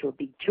it into a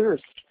big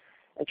tourist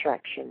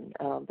attraction,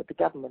 but the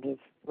government has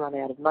run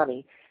out of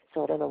money,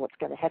 so I don't know what's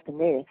going to happen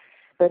there.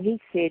 But he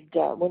said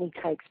when he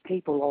takes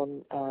people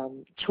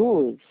on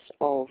tours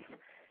of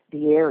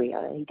the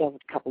area, he does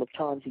it a couple of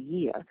times a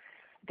year,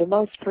 the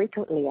most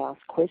frequently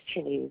asked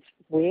question is,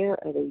 where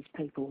are these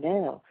people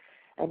now?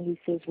 And he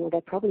says, well,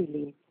 they're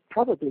probably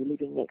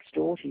living next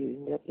door to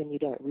you and you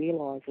don't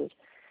realise it.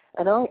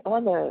 And I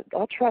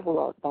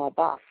travel by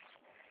bus,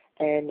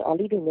 and I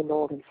live in the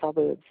northern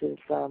suburbs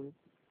of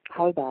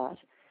Hobart,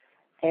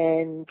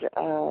 and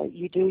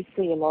you do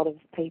see a lot of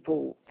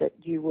people that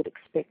you would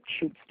expect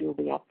should still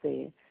be up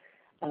there,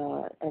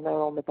 and they're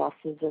on the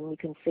buses, and you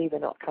can see they're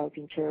not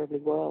coping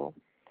terribly well.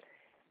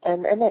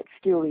 And that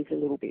still is a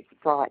little bit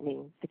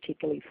frightening,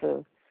 particularly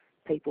for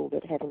people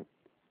that haven't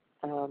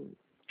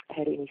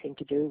had anything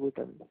to do with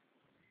them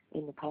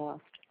in the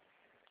past.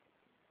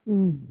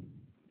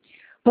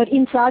 But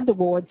inside the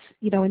wards,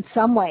 in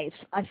some ways,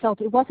 I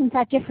felt it wasn't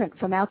that different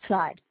from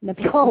outside.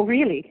 Oh,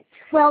 really?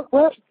 Well,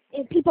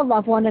 people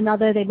love one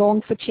another. They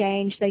long for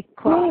change. They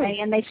cry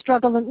and they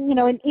struggle.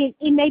 And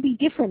in maybe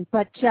different,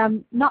 but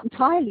not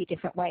entirely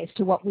different ways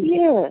to what we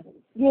do.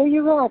 Yeah,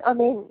 you're right. I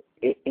mean,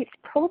 it's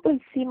probably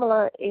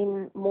similar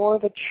in more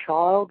of a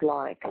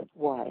childlike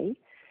way,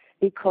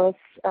 because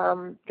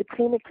the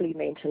clinically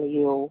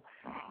mentally ill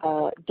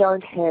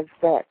don't have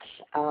that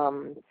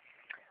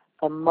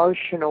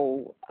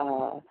emotional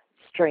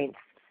strength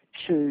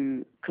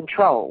to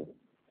control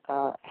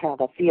how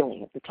they're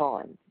feeling at the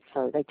time.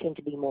 So they tend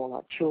to be more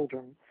like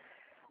children.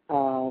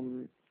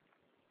 I've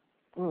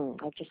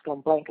just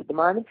gone blank at the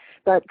moment.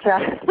 But,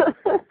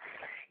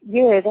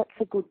 yeah, that's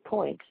a good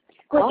point.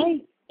 Well,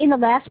 in the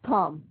last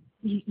poem,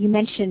 you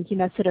mentioned,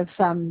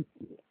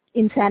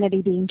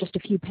 insanity being just a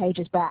few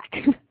pages back.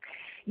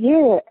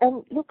 Yeah,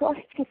 and look, I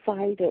have to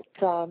say that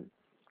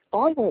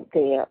I went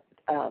there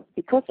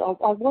because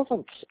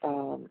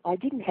I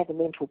didn't have a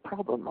mental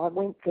problem. I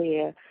went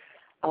there,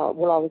 I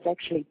was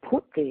actually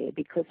put there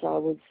because I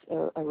was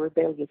a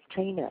rebellious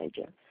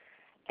teenager.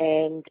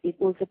 And it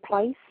was a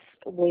place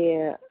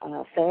where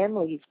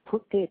families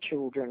put their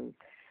children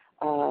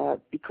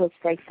because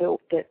they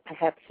felt that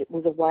perhaps it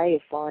was a way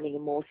of finding a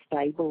more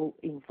stable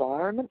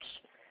environment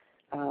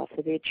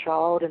for their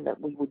child, and that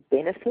we would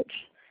benefit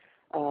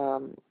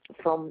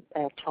from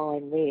our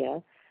time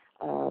there,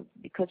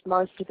 because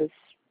most of us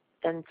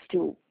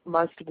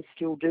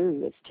still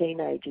do as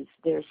teenagers.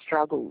 There are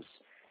struggles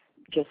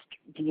just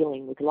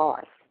dealing with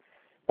life.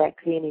 Back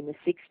then in the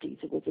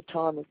 60s, it was a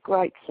time of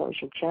great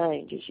social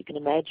change. As you can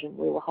imagine,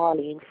 we were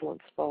highly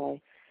influenced by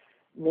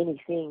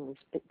many things,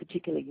 but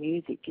particularly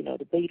music.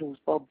 The Beatles,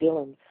 Bob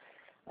Dylan,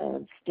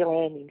 still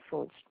am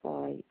influenced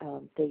by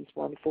these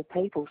wonderful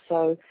people.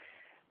 So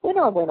when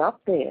I went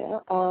up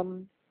there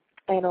and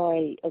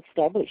I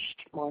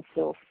established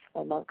myself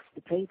amongst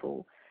the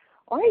people,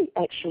 I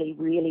actually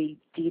really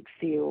did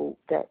feel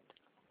that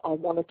I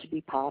wanted to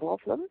be part of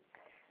them.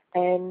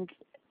 And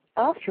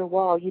after a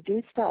while, you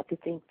do start to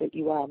think that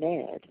you are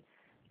mad,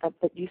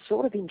 but you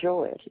sort of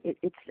enjoy it.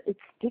 It's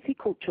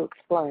difficult to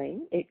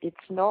explain. It's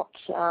not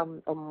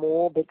a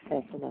morbid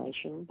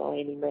fascination by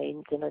any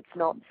means, and it's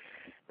not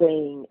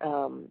being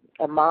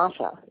a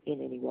martyr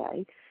in any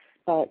way,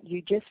 but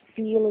you just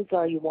feel as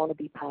though you want to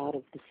be part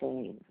of the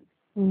scene.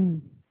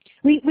 Mm.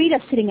 Read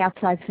us Sitting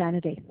Outside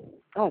Sanity.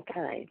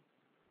 Okay.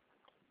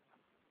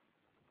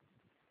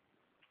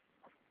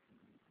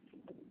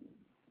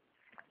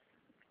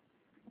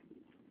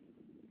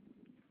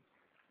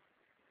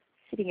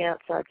 Sitting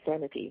Outside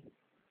Sanity.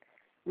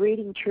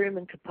 Reading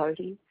Truman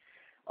Capote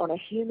on a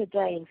humid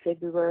day in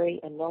February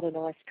and not an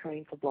ice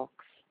cream for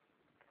blocks.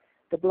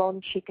 The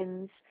blonde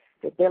chickens,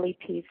 their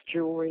belly-pierced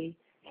jewelry,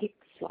 hips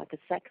like a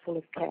sack full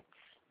of cats.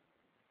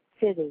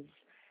 Feathers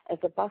as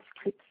a bus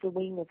clips the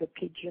wing of a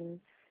pigeon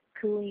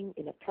cooing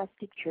in a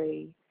plastic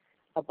tree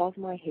above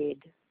my head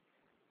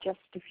just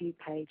a few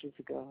pages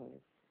ago.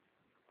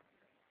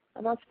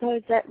 And I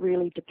suppose that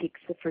really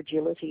depicts the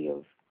fragility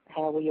of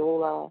how we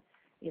all are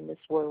in this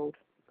world,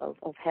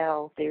 of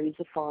how there is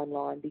a fine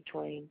line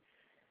between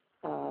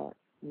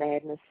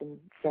madness and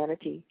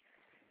sanity.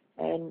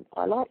 And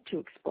I like to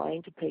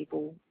explain to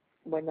people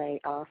when they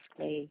ask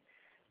me,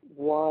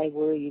 why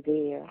were you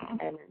there?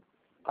 And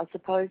I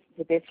suppose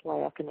the best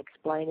way I can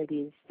explain it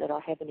is that I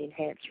have an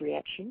enhanced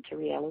reaction to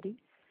reality.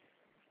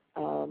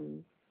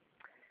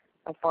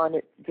 I find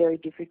it very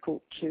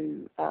difficult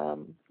to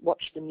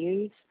watch the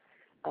news.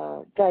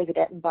 David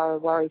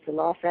Attenborough worries the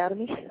life out of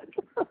me.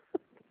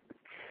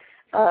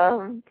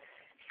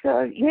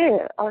 So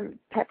yeah, I'm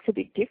perhaps a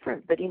bit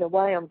different, but in a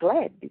way I'm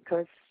glad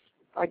because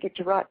I get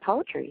to write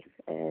poetry,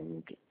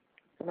 and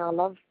I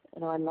love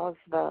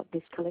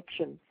this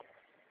collection.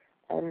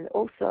 And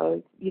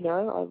also, you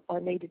know, I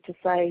needed to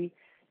say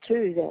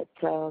too that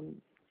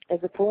as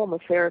a form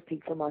of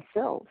therapy for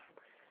myself,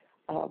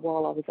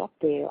 while I was up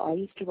there, I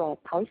used to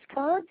write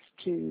postcards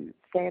to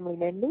family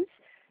members,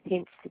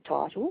 hence the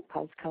title,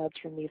 Postcards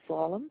from the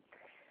Asylum.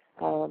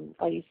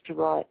 I used to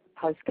write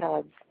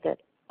postcards that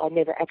I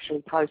never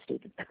actually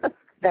posted.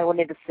 They were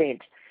never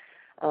sent.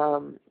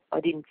 I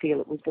didn't feel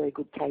it was very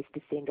good taste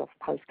to send off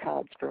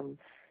postcards from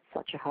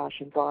such a harsh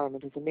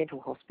environment as a mental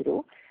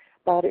hospital.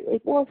 But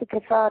it was a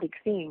cathartic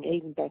thing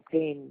even back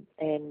then,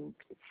 and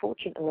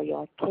fortunately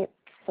I kept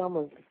some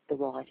of the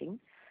writing.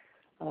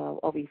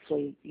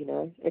 Obviously, you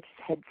know, it's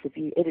had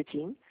severe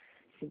editing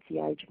since the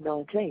age of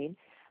 19,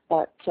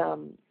 but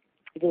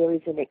there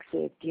is an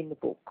excerpt in the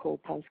book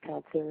called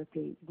Postcard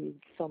Therapy with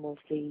some of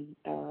the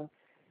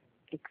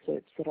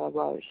excerpts that I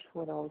wrote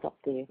when I was up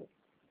there.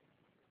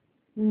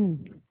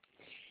 Mm.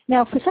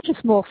 Now, for such a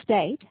small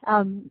state,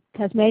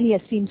 Tasmania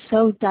seems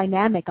so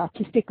dynamic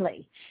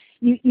artistically.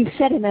 You've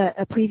said in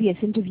a previous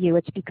interview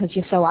it's because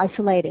you're so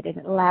isolated and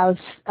it allows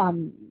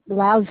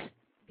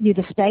you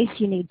the space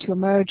you need to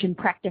emerge and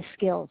practice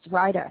skills,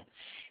 writer.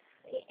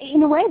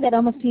 In a way, that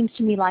almost seems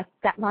to me like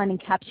that line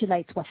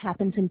encapsulates what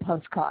happens in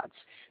postcards,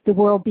 the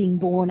world being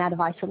born out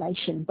of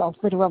isolation, both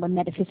literal and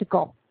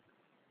metaphysical.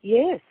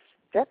 Yes,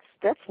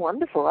 that's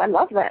wonderful. I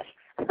love that.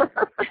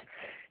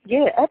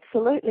 Yeah,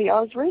 absolutely.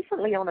 I was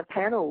recently on a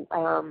panel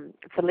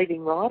for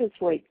Living Writers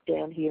Week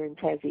down here in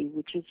Tassie,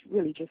 which is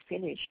really just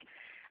finished.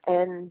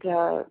 And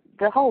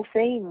the whole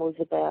theme was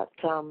about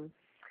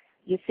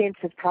your sense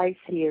of place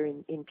here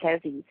in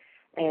Tassie.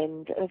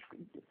 And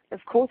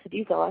of course it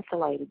is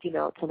isolated, you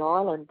know, it's an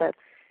island, but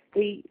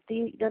the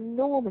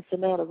enormous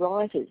amount of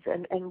writers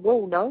and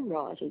well-known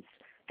writers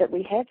that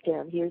we have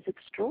down here is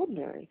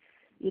extraordinary.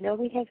 You know,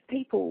 we have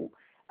people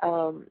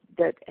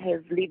that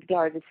have lived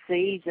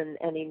overseas and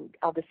in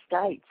other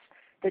states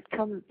that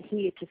come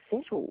here to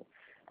settle.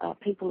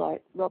 People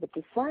like Robert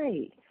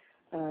Desai,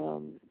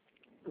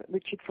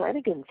 Richard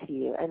Flanagan's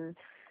here, and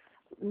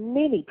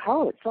many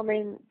poets. I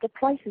mean, the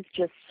place is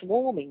just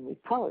swarming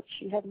with poets.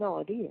 You have no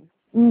idea.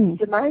 Mm.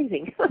 It's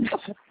amazing.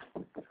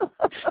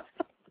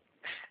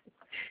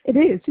 It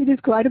is. It is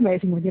quite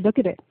amazing when you look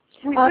at it.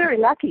 We're very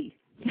lucky.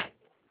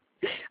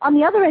 On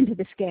the other end of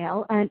the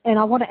scale, and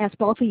I want to ask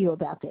both of you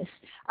about this,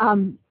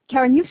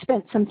 Karen, you've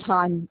spent some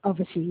time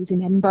overseas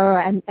in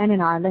Edinburgh and in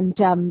Ireland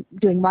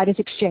doing writers'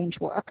 exchange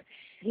work.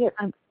 Yes.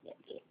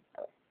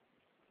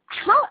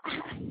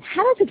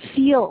 How does it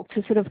feel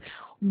to sort of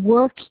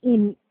work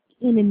in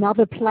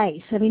another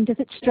place? I mean, does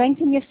it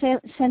strengthen your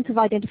sense of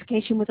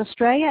identification with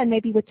Australia and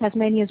maybe with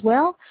Tasmania as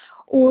well?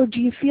 Or do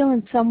you feel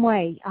in some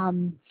way,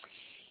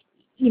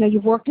 you know,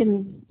 you've worked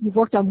on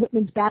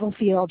Whitman's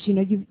battlefields, you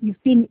know,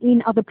 you've been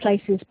in other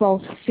places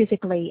both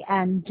physically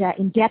and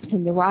in depth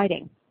in your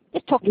writing.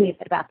 Just talk to me a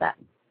bit about that.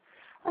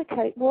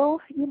 Okay,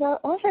 well, you know,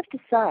 I have to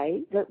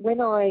say that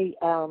when I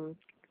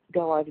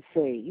go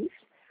overseas,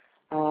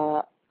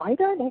 I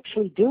don't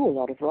actually do a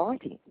lot of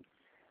writing.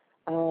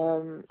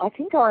 I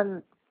think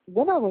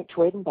when I went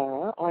to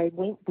Edinburgh, I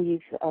went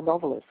with a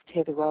novelist,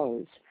 Heather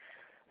Rose,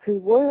 who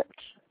worked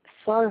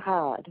so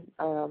hard.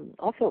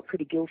 I felt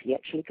pretty guilty,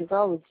 actually, because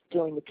I was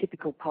doing the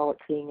typical poet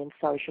thing and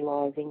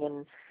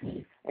socialising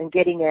and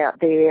getting out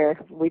there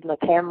with my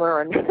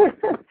camera and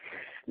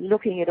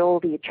looking at all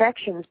the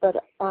attractions, but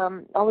I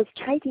was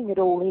taking it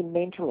all in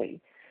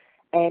mentally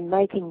and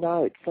making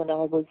notes, and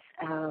I was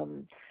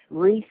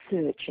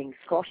researching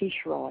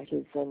Scottish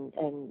writers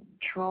and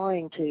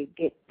trying to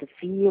get the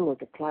feel of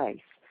the place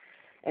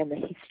and the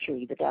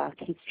history, the dark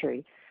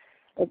history.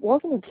 It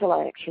wasn't until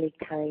I actually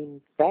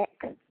came back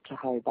to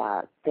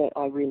Hobart that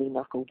I really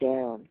knuckled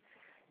down,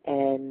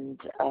 and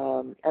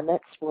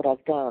that's what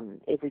I've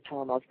done every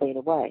time I've been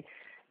away.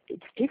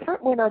 It's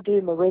different when I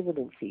do my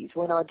residencies.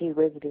 When I do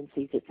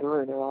residencies at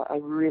Varuna, I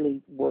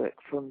really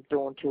work from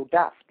dawn till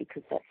dusk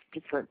because that's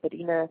different. But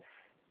in a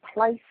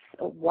place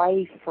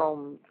away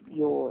from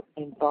your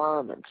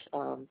environment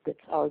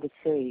that's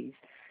overseas,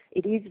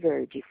 it is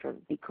very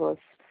different because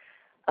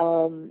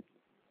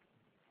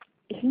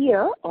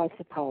here, I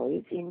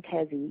suppose, in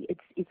Tassie,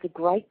 it's a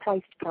great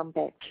place to come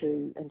back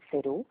to and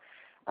settle.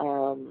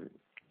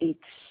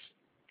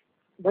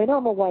 When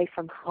I'm away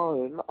from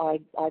home, I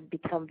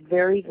become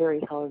very, very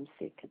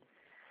homesick,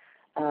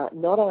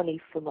 not only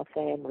for my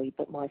family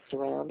but my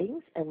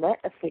surroundings, and that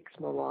affects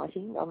my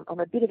writing. I'm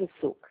a bit of a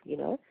sook, you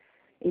know.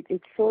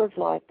 It's sort of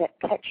like that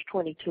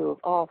catch-22 of,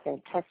 oh,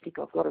 fantastic,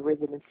 I've got a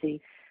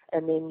residency,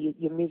 and then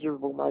you're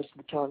miserable most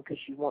of the time because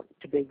you want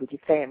to be with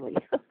your family.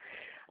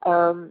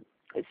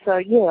 So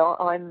yeah,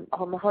 I'm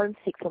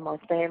homesick for my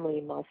family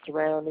and my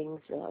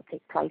surroundings. I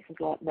think places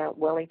like Mount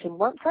Wellington.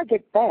 Once I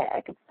get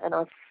back and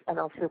I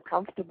feel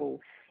comfortable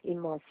in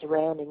my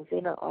surroundings,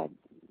 then I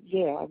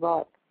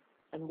write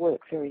and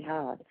work very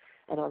hard,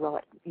 and I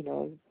write. You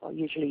know, I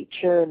usually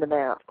churn them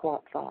out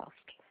quite fast.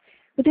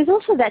 But there's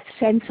also that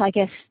sense, I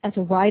guess, as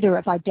a writer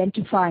of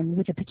identifying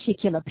with a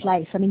particular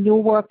place. I mean,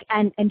 your work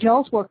and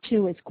Joel's work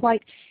too is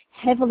quite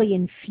heavily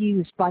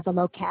infused by the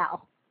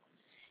locale.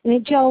 I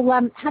mean,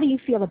 Joel, how do you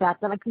feel about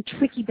that, like the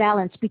tricky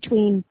balance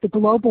between the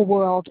global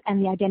world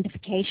and the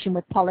identification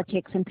with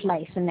politics and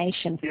place and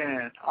nation?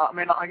 Yeah,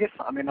 I guess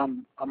I'm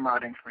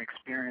writing from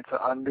experience.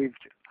 I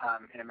lived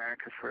in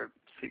America for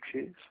 6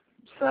 years,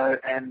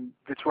 and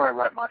that's where I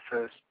wrote my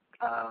first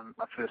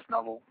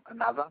novel,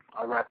 Another.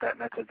 I wrote that,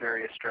 and that's a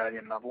very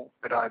Australian novel,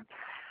 but I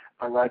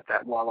wrote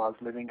that while I was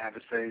living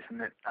overseas,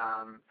 and it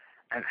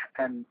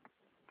and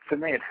for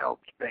me it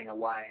helped being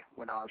away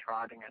when I was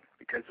writing it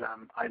because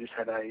I just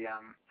had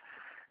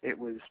it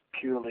was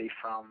purely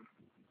from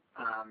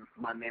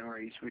my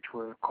memories, which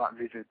were quite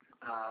vivid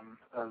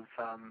of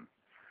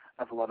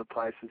a lot of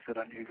places that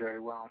I knew very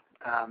well.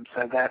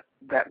 So that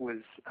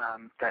was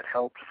that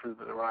helped for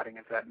the writing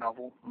of that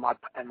novel. My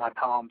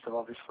poems are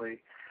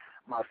obviously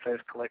my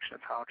first collection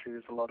of poetry.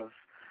 There's a lot of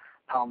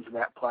poems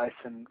about place,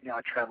 and you know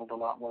I travelled a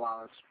lot while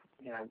I was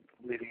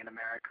living in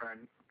America,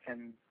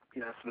 and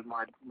sort of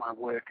my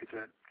work as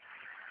a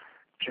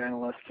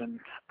journalist and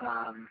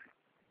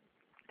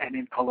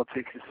in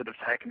politics has sort of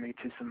taken me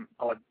to some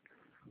odd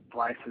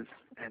places,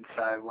 and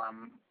so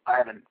I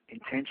haven't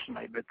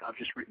intentionally, but I've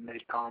just written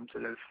these poems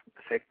that have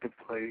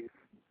effectively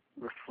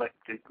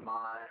reflected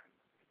my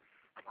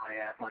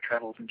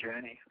travels and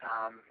journey.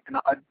 And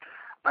I'd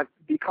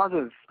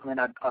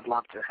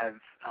love to have.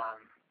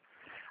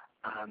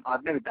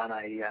 I've never done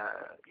a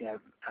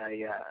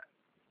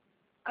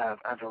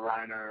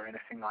Verona or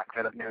anything like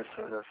that. I've never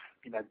sort of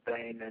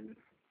been and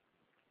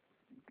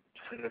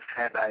sort of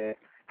had a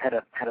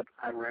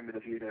room with a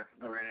view to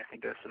or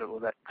anything to sort of all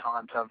that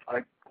time. So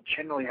I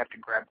generally have to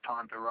grab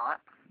time to write,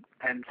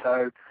 and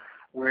so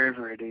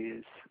wherever it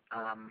is,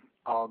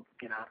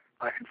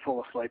 I can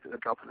fall asleep at the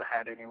drop of the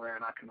hat anywhere,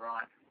 and I can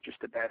write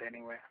just about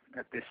anywhere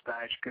at this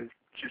stage because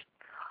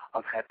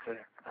I've had to.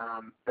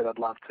 But I'd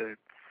love to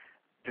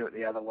do it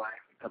the other way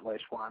at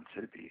least once.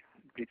 It'd be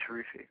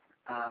terrific.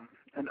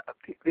 And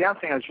the other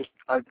thing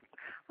I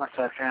must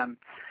say I found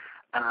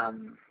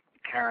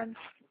Karen's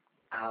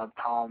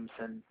poems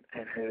and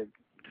her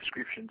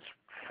descriptions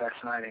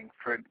fascinating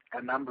for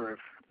a number of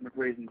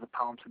reasons. The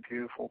poems are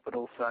beautiful, but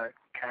also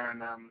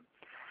Karen,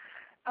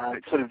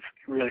 it sort of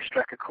really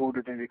struck a chord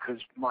with me because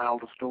my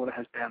oldest daughter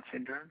has Down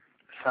syndrome.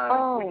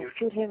 So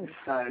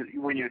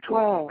when you were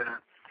talking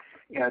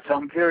about, so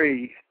I'm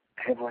very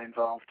heavily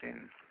involved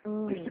in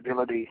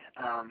disability,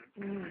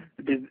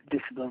 the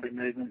disability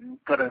movement, and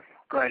got a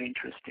great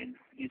interest in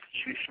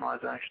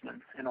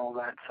institutionalisation and all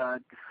that. So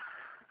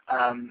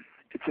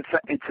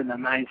it's an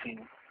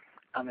amazing.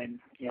 I mean,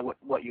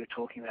 what you're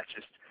talking about,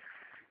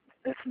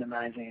 that's an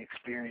amazing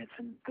experience,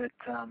 and that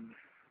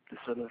the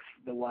sort of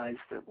the ways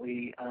that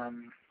we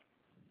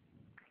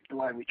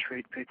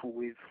treat people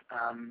with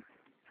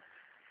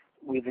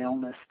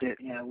illness, that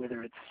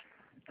whether it's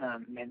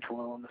mental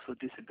illness or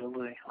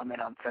disability. I mean,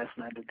 I'm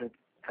fascinated that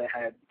they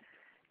had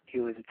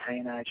you as a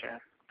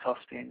teenager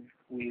tossed in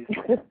with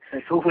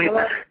people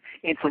with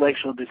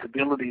intellectual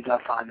disabilities. I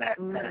find that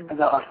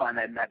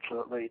an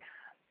absolutely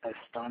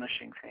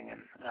astonishing thing,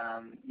 and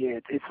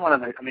it's one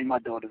of the. I mean, my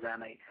daughter's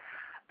only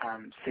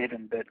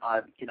 7, but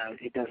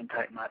it doesn't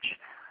take much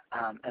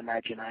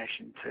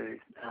imagination to,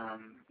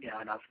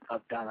 and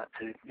I've done it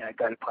to,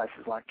 go to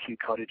places like Kew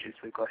Cottages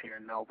we've got here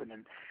in Melbourne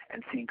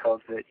and think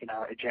of that,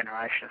 a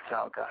generation or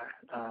so ago,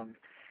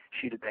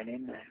 she'd have been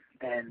in there,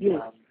 and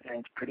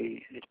it's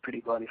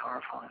pretty bloody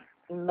horrifying.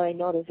 may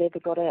not have ever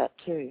got out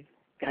too.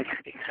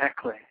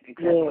 Exactly.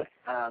 Yeah.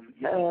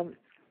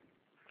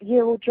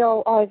 Yeah, well,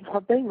 Joel,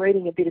 I've been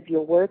reading a bit of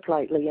your work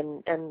lately,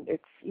 and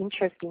it's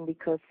interesting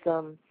because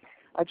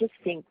I just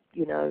think,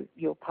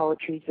 your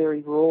poetry is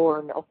very raw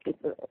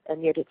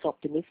and yet it's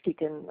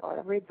optimistic. And I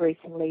read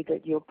recently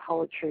that your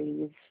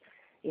poetry is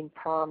in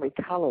primary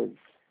colours.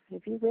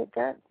 Have you read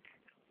that?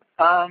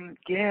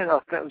 Yeah,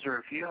 that was a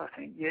review, I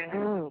think.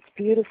 Yeah. It's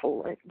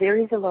beautiful. There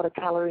is a lot of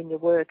colour in your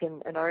work,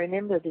 and I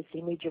remember this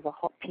image of a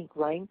hot pink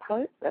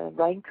raincoat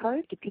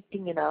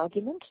depicting an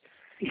argument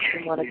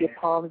in one of your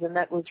poems, and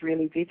that was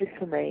really vivid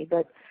for me.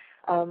 But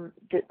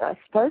I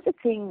suppose the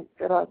thing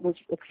that I was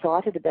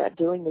excited about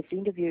doing this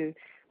interview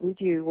with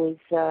you was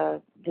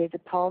there's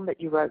a poem that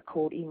you wrote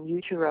called In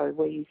Utero,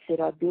 where you said,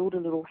 I build a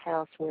little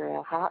house where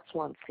our hearts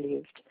once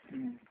lived.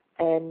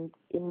 And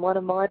in one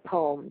of my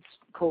poems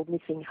called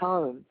Missing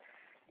Home,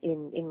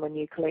 in my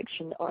new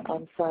collection,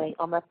 I'm saying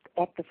I'm at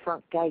the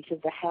front gate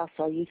of the house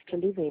I used to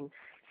live in.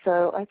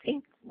 So I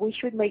think we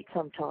should meet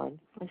sometime.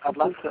 I'd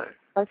love to.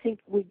 I think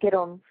we get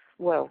on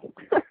well.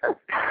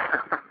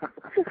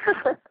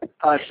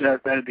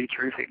 That'd be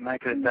terrific.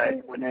 Make it a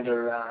date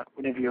whenever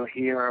you're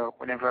here or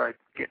whenever I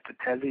get to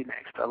Tassie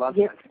next. I love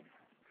that.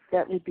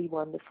 That would be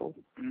wonderful.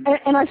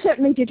 And I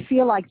certainly did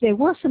feel like there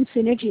were some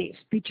synergies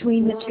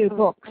between the two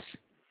books.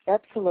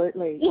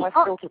 Absolutely. I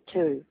felt it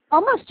too.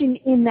 Almost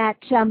in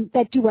that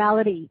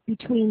duality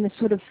between the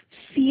sort of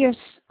fierce,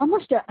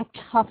 almost a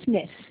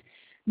toughness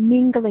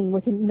mingling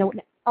with an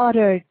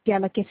utter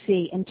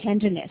delicacy and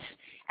tenderness,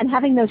 and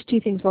having those two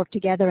things work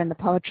together in the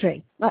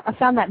poetry. I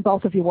found that in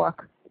both of your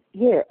work.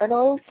 Yeah, and I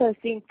also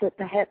think that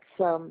perhaps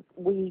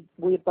we're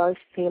both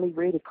fairly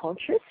reader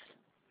conscious.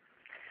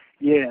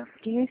 Yeah.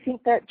 Do you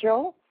think that,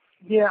 Joel?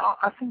 Yeah,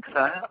 I think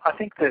so. I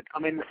think that,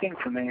 the thing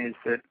for me is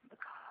that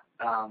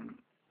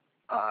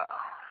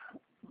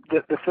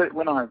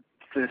when I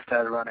first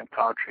started writing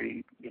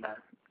poetry,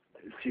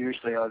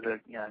 seriously, I was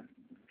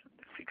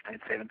 16,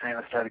 17,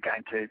 I started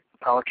going to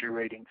poetry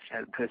readings,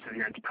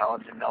 Perseverance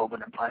Poets in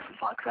Melbourne and places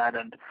like that,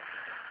 and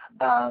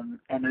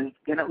it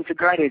was a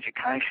great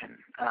education.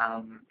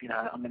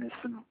 There's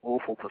some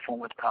awful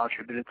performance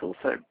poetry, but it's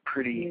also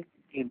pretty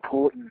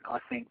important, I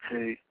think,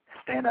 to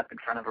stand up in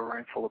front of a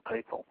room full of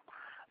people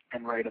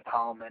and read a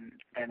poem, and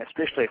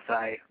especially if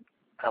they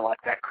are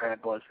like that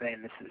crowd was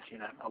then. This is,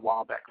 a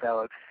while back. They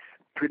were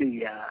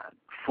pretty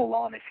full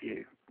on if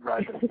you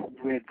read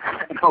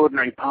an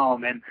ordinary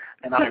poem, and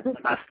I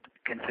must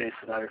confess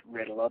that I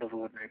read a lot of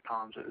ordinary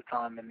poems at the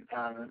time, and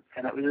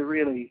it was a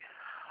really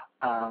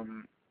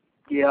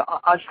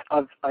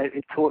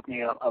it taught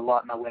me a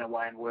lot, and I went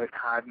away and worked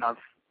hard, and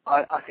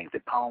I think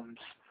that poems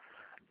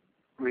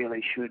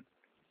really should.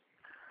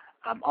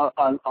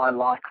 I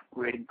like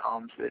reading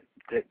poems that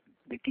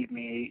give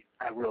me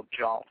a real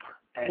jolt,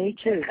 and me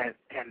too.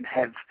 And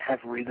have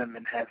rhythm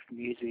and have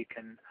music,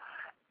 and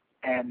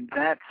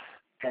that's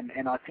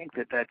and I think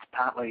that that's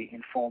partly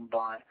informed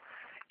by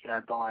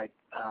by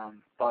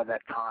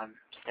that time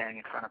standing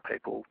in front of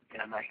people,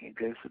 making a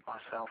goose of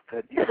myself.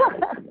 But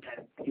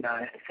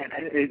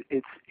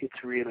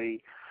it's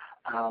really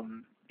I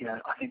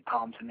think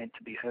poems are meant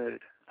to be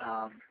heard.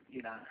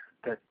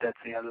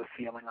 That's the other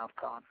feeling I've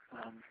got.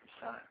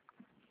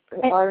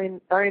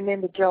 I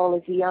remember, Joel,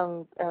 as a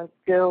young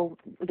girl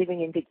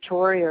living in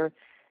Victoria,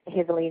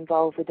 heavily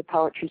involved with the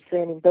poetry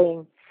scene, and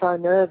being so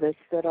nervous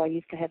that I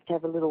used to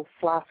have a little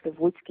flask of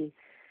whiskey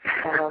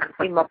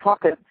in my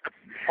pocket.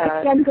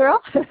 Young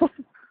girl?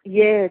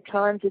 Yeah,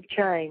 times have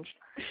changed.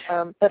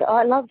 But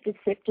I love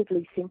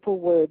deceptively simple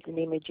words and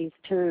images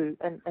too,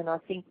 and I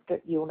think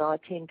that you and I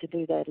tend to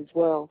do that as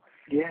well.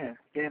 Yeah,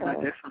 no,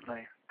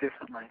 definitely.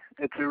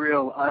 It's a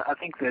real. I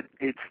think that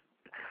it's,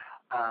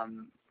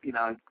 I'm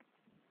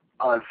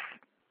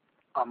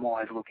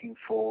always looking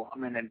for.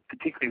 And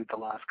particularly with the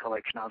last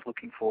collection, I was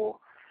looking for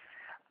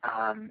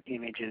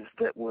images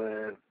that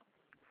were.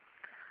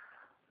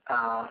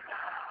 I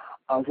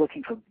was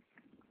looking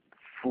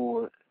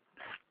for,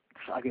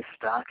 I guess,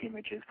 stark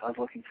images. I was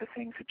looking for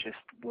things that just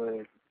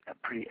were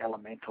pretty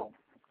elemental,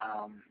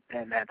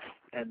 and they're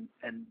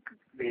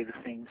the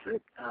things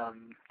that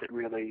that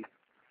really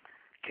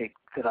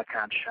that I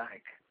can't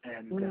shake,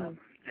 and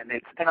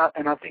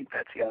I think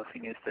that's the other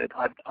thing is that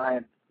I'm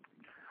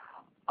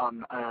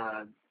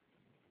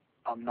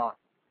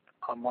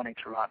wanting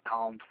to write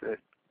poems that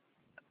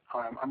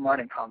I'm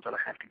writing poems that I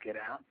have to get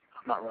out.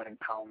 I'm not writing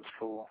poems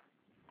for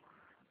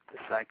the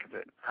sake of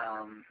it.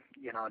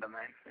 You know what I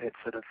mean? It's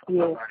sort of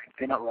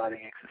they're not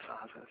writing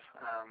exercises.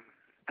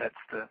 Because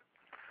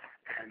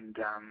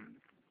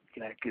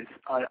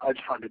I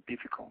just find it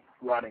difficult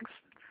writing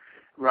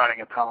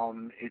a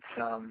poem. It's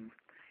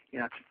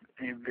it's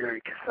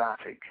very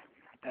cathartic,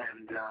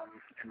 and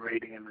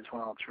reading them as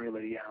well. It's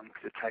really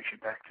because it takes you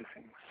back to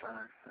things. So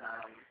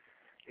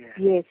yeah.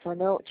 Yes, I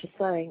know what you're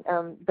saying.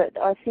 But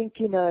I think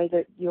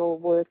that your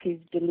work is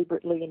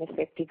deliberately and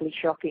effectively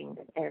shocking,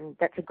 and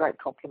that's a great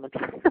compliment.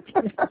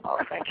 Oh,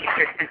 thank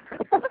you.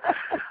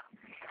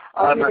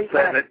 I must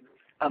say that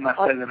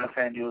I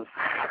found yours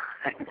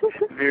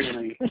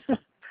very,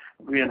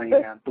 really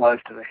blows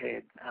to the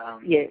head.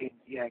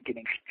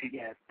 Getting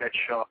that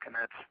shock, and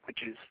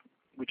which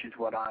is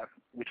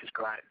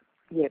great.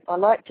 Yeah, I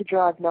like to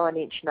drive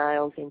 9-inch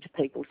nails into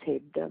people's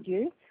head, don't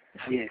you?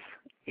 Yes.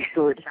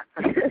 Good.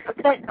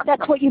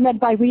 That's what you meant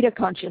by reader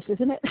conscious,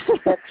 isn't it?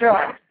 That's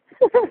right.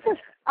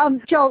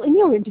 Joel, in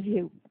your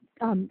interview,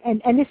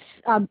 and this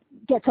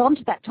gets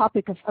onto that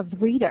topic of the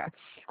reader,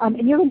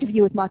 in your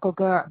interview with Michael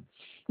Gurr,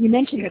 you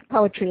mentioned that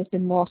poetry has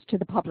been lost to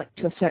the public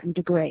to a certain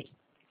degree.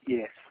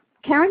 Yes.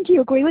 Karen, do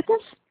you agree with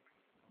this?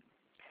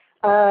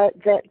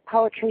 That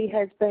poetry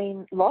has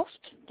been lost,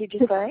 did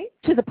you say?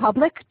 To the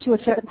public to a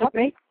certain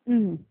degree?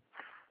 Mm.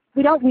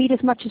 We don't read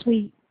as much as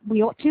we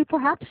ought to,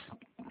 perhaps?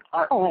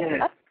 I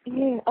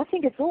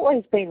think it's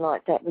always been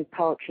like that with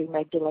poetry,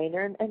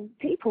 Magdalena, and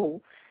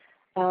people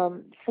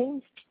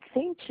seem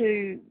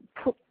to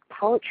put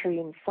poetry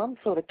in some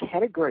sort of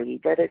category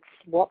that it's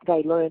what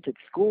they learnt at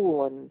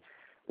school, and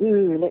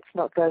let's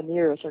not go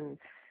near it, and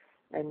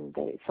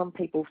some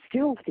people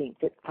still think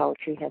that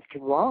poetry has to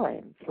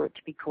rhyme for it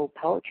to be called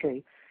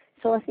poetry.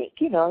 So I think,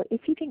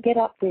 if you can get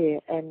up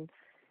there and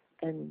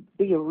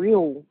be a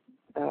real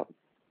a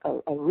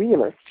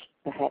realist,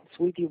 perhaps,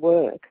 with your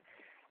work,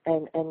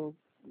 and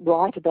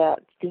write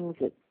about things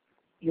that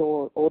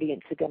your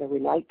audience are going to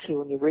relate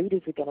to and your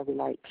readers are going to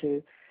relate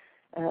to,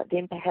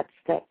 then perhaps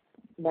that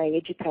may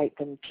educate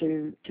them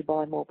to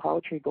buy more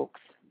poetry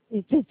books.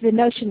 It's the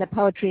notion that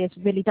poetry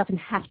really doesn't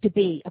have to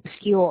be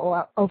obscure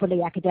or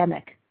overly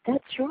academic.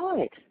 That's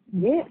right.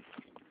 Yes.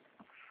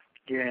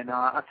 Yeah, no,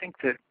 I think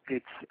that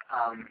it's.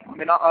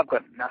 I've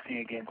got nothing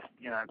against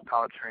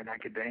poetry and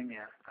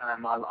academia,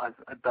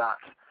 but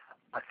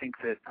I think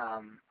that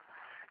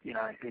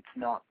it's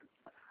not.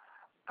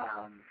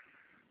 I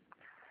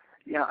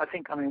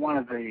think one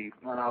of the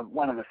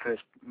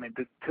first.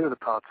 The two of the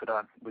poets that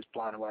I was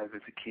blown away with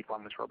as a kid,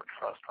 one was Robert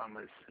Frost, one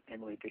was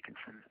Emily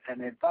Dickinson, and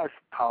they're both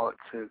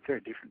poets who are very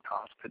different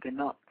poets, but they're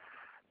not.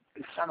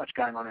 There's so much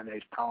going on in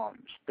these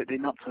poems, but they're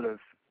not sort of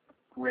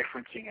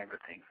referencing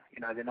everything.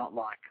 They're not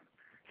like.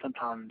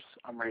 Sometimes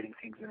I'm reading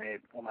things and they're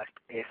almost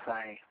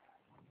essay-like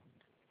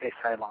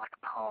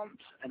poems,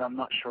 and I'm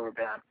not sure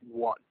about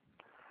what.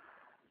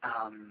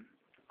 I'm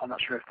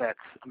not sure if that's.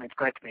 It's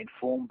great to be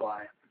informed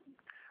by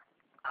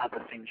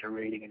other things you're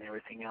reading and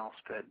everything else,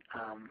 but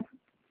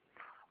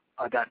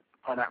I don't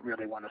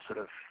really want to sort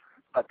of.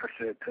 I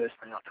prefer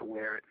personally not to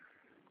wear it.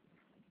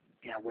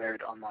 Wear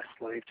it on my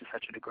sleeve to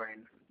such a degree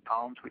in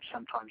poems, which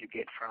sometimes you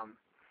get from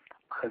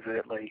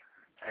overtly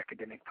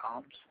academic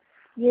poems.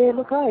 Yeah,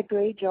 look, I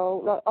agree,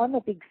 Joel. Look, I'm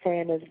a big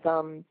fan of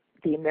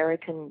the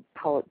American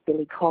poet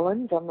Billy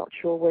Collins. I'm not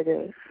sure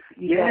whether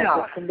you guys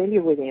are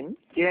familiar with him.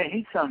 Yeah,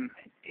 he's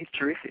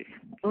terrific.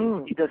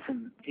 Mm. He does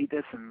some. He's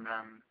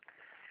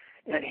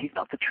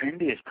not the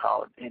trendiest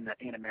poet in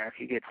America.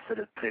 He gets sort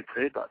of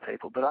poo-pooed by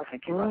people, but I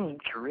think he writes some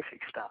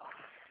terrific stuff.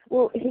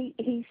 Well,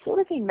 he sort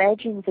of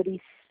imagines that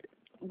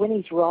when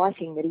he's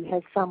writing, that he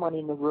has someone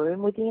in the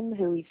room with him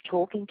who he's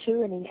talking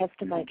to, and he has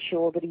to make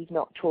sure that he's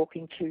not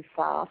talking too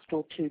fast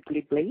or too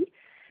glibly.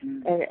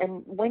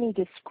 And when he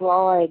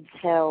describes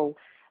how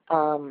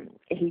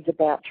he's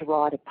about to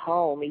write a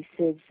poem, he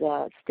says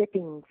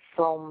stepping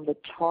from the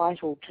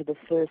title to the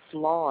first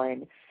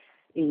line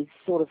is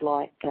sort of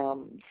like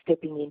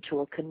stepping into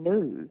a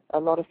canoe. A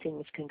lot of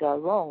things can go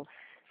wrong.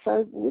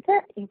 So with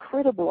that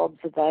incredible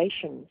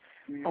observation,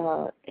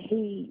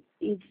 he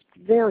is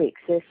very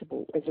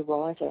accessible as a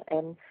writer,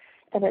 and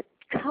it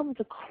comes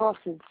across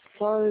as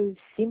so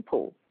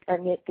simple,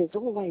 and yet there's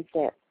always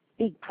that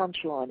big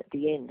punchline at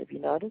the end. Have you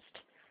noticed?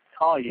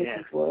 Oh yeah. With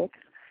his work.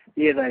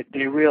 Yeah,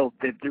 they're real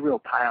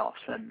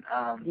payoffs, and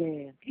I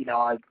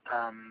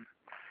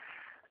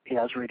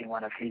was reading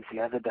one of his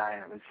the other day,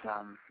 and it was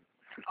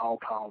it's an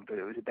old poem, but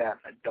it was about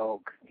a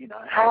dog.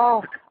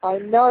 Oh, I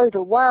know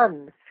the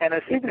one. And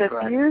Isn't it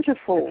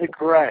beautiful? It's a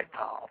great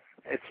poem.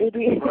 It's a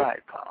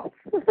great poem.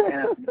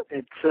 And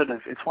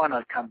it's one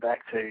I've come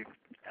back to.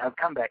 I've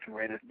come back and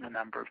read it a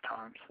number of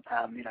times,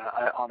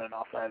 on and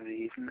off over the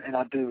years, and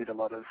I do with a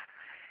lot of.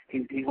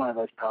 He's one of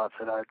those poets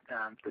that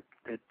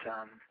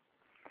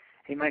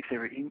he makes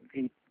he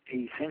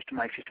seems to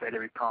make just about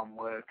every poem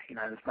work.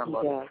 There's not a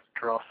lot of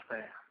dross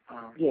there.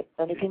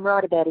 And he can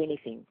write about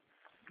anything.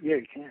 Yeah,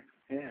 he can.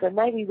 Yeah. So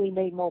maybe we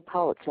need more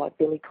poets like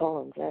Billy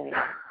Collins, eh?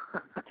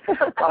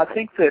 I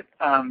think that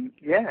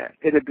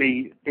it'd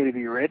be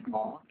read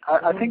more.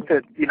 I think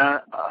that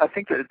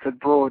it's a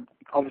broad.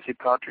 Obviously,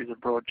 poetry is a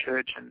broad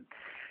church, and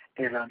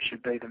everyone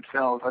should be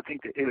themselves. I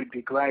think that it would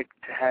be great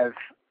to have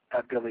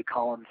a Billy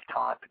Collins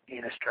type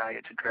in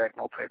Australia to drag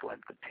more people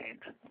into the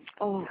tent.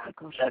 Oh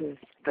gosh, yes.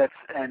 That's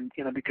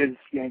because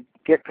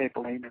get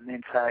people in and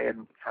then say,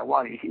 and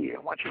while you're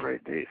here, why don't you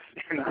read this?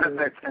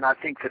 And I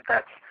think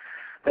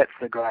that's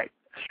the great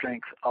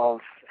strength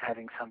of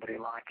having somebody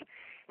like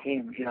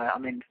him.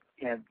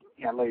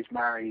 Lewis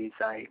Murray is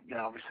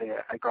obviously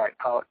a great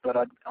poet, but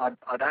I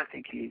don't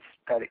think he's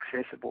that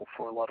accessible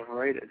for a lot of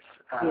readers.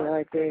 I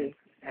agree.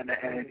 And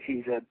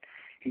he's a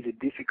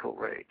difficult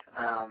read,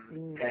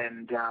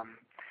 and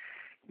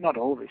not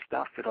all of his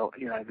stuff, but but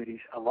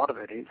a lot of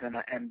it is, and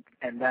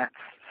that's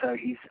so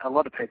a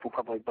lot of people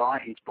probably buy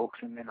his books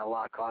and then are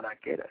like, I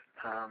don't get it.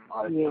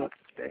 I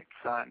suspect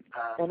so.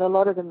 And a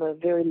lot of them are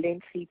very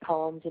lengthy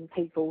poems, and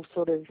people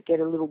sort of get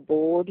a little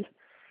bored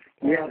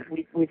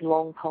with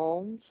long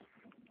poems.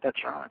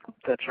 That's right.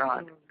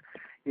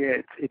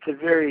 Yeah, it's a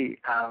very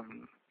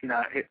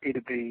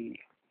it'd be.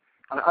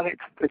 I think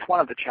it's one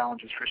of the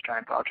challenges for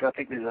Australian poetry. I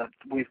think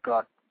we've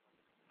got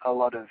a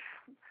lot of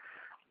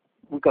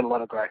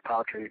great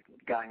poetry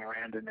going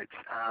around, and it's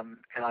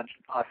and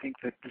I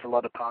think that there's a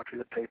lot of poetry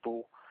that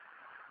people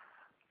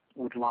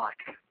would like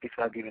if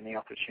they're given the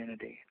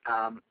opportunity.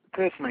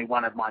 Personally,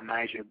 one of my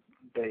major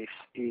beefs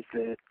is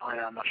that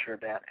I'm not sure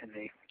about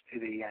in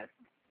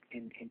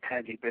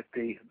Tassie, but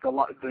the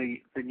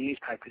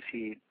newspapers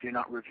here do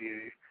not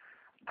review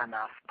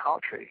enough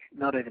poetry,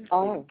 not even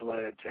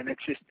blurbs, and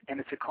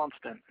it's a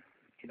constant,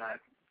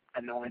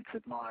 annoyance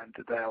of mine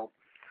that they'll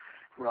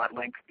write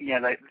length.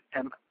 Unless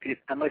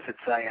it's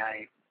say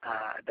a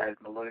David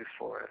Malouf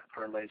or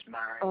a Les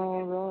Murray.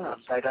 Oh, right.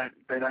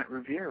 They don't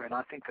review, and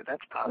I think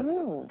that's part of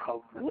the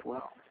problem as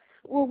well.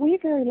 Well, we're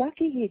very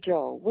lucky here,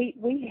 Joel. We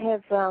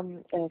have a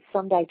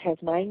Sunday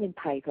Tasmanian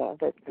paper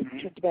that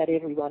just about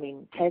everyone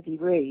in Tassie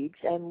reads,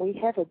 and we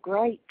have a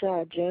great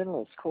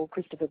journalist called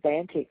Christopher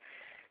Bantic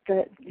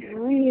that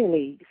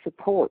really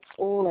supports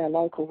all our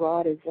local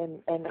writers,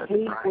 and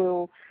he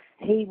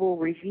will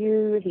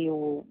review, he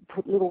will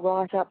put little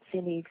write-ups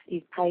in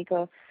his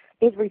paper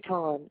every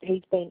time.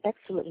 He's been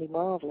absolutely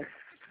marvellous.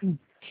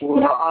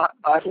 Well,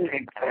 I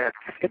think that's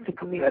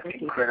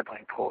incredibly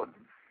important.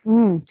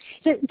 So,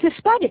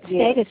 despite its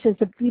status as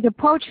the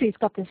poetry's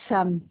got this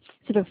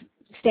sort of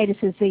status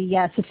as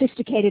the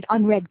sophisticated,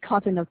 unread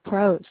cousin of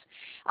prose.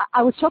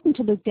 I was talking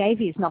to Luke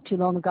Davies not too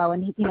long ago,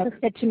 and he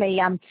said to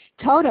me,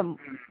 Totem,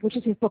 which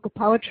is his book of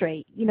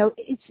poetry,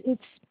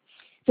 it's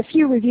the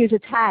few reviews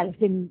it's had have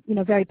been,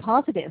 very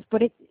positive,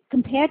 but it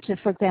compared to,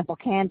 for example,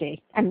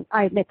 Candy, and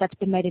I admit that's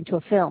been made into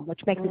a film,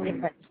 which makes a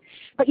difference.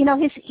 But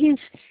his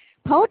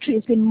poetry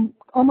has been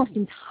almost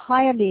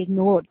entirely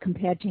ignored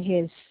compared to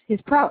his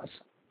prose.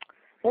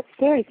 That's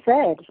very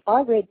sad. I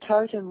read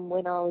Totem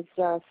when I was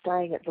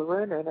staying at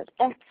Varuna, and it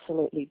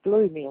absolutely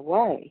blew me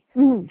away.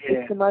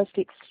 It's the most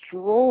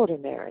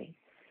extraordinary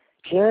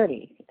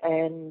journey,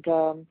 and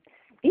isn't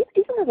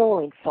it all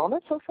in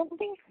sonnets or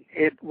something?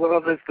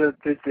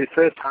 The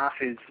first half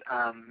is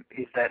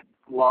that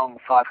long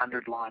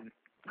 500-line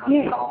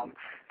poem,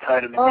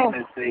 Totem, and then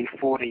there's the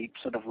 40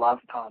 sort of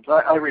love poems.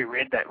 I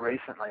reread that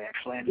recently,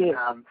 actually,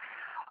 and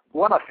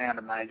what I found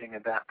amazing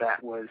about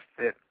that was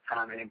that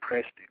it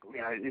impressed,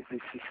 is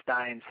this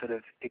sustained sort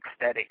of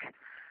ecstatic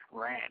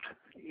rant.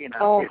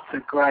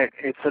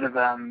 It's sort of,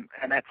 and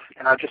I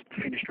just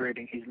finished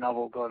reading his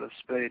novel God of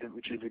Speed,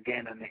 which is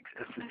again a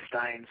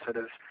sustained sort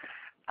of,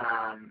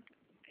 a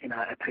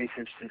piece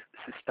of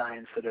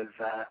sustained sort of,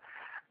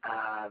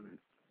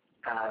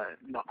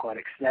 not quite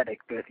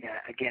ecstatic, but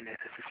again a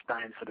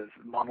sustained sort of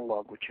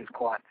monologue, which is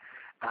quite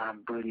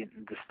brilliant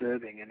and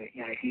disturbing. And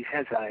he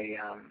has the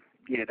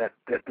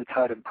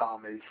Totem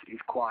poem is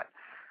quite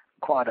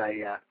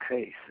a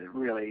piece. It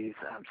really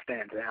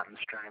stands out in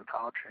Australian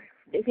poetry.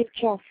 It's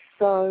just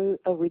so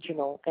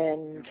original,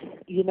 and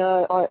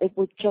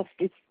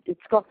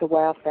it's got the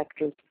wow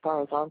factor as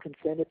far as I'm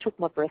concerned. It took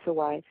my breath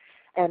away,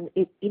 and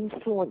it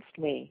influenced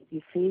me.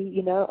 You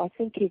see, I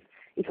think if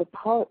a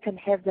poet can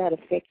have that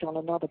effect on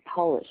another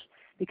poet,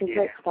 because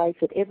let's face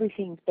it,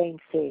 everything's been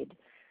said.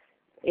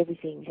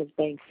 Everything has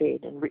been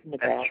said and written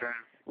about. That's true.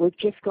 We've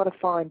just got to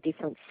find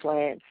different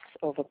slants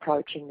of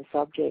approaching the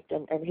subject,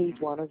 and he's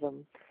one of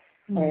them.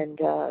 And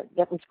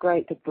that was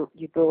great that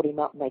you brought him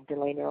up,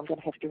 Magdalena. I'm going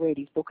to have to read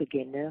his book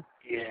again now.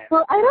 Yeah.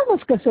 Well, I'd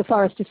almost go so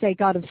far as to say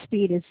God of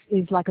Speed is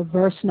like a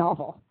verse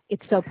novel.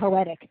 It's so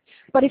poetic.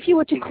 But if you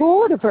were to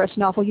call it a verse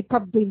novel, you'd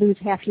probably lose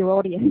half your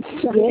audience.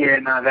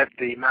 That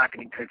the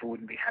marketing people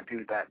wouldn't be happy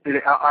with that.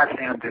 But I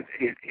found that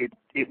it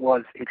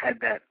had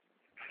that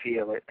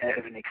feel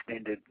of an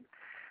extended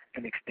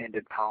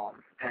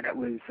poem, and it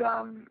was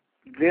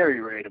very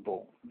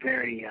readable,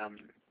 very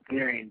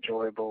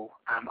enjoyable.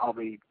 I'll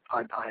be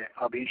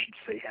interested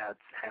to see how it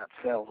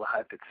sells. I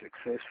hope it's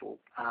successful.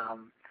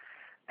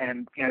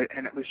 And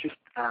it was just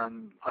I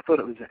thought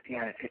it was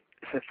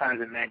so far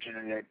as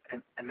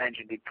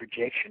imaginative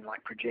projection,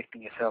 like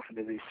projecting yourself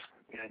into this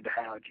into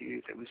Howard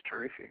Hughes. It was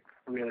terrific,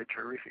 really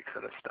terrific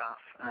sort of stuff.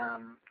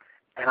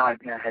 And I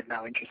had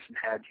no interest in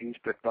Howard Hughes,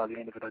 but by the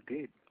end of it I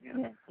did.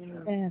 Yeah,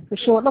 for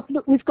sure. Look,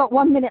 we've got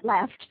 1 minute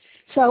left,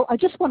 so I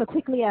just want to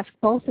quickly ask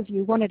both of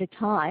you, one at a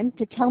time,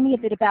 to tell me a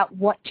bit about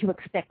what to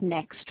expect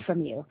next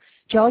from you.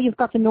 Joel, you've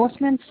got the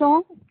Norseman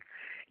song?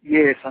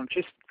 Yes, I'm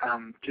just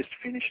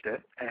finished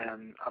it,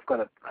 and I've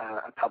got a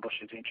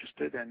publisher's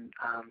interested, and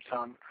so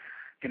I'm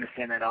going to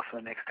send that off for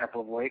the next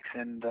couple of weeks,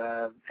 and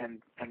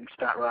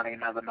start writing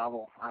another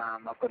novel.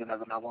 I've got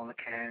another novel in the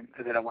can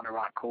that I want to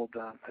write called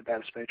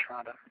About a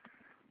Speechwriter.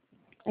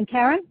 And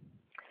Karen?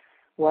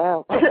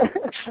 Wow.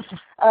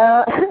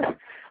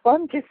 Well,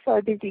 I'm just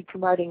so busy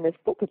promoting this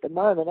book at the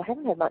moment, I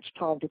haven't had much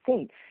time to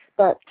think.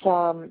 But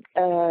I'm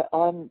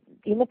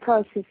in the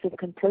process of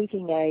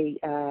completing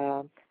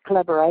a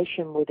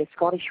collaboration with a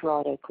Scottish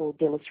writer called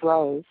Dilys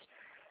Rose,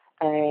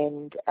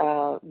 and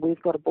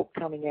we've got a book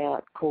coming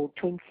out called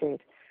Twinset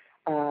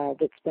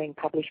that's being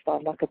published by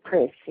Nucker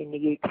Press in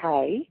the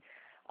UK.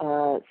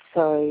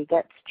 So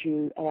that's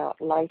due out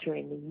later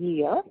in the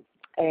year,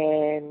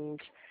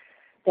 and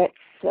that's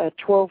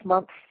 12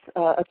 months,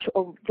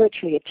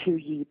 virtually a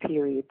 2-year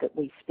period that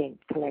we spent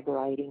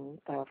collaborating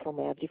from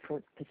our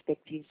different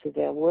perspectives of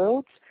our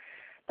worlds.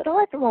 But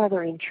I'm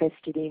rather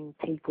interested in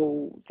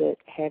people that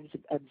have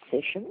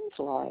obsessions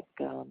like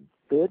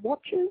bird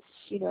watchers,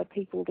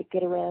 people that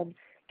get around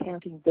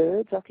counting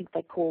birds. I think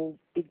they call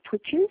big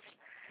twitchers,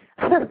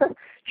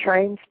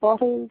 train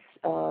spotters.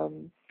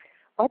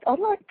 I'd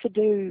like to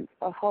do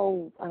a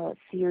whole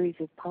series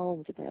of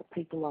poems about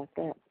people like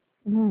that.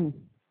 Mm.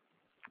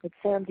 It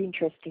sounds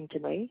interesting to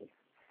me.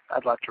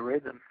 I'd like to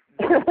read them.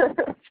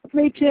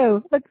 Me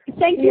too. But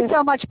thank you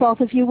so much,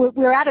 both of you.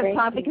 We're out of Thank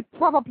time. you. We could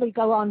probably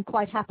go on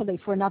quite happily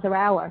for another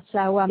hour.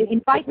 So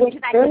invite it me to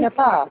that very dinner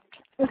fast.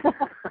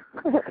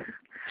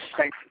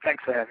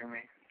 Thanks for having me.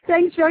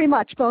 Thanks very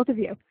much, both of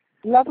you.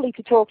 Lovely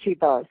to talk to you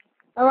both.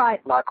 All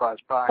right. Likewise.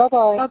 Bye.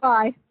 Bye-bye.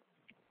 Bye-bye.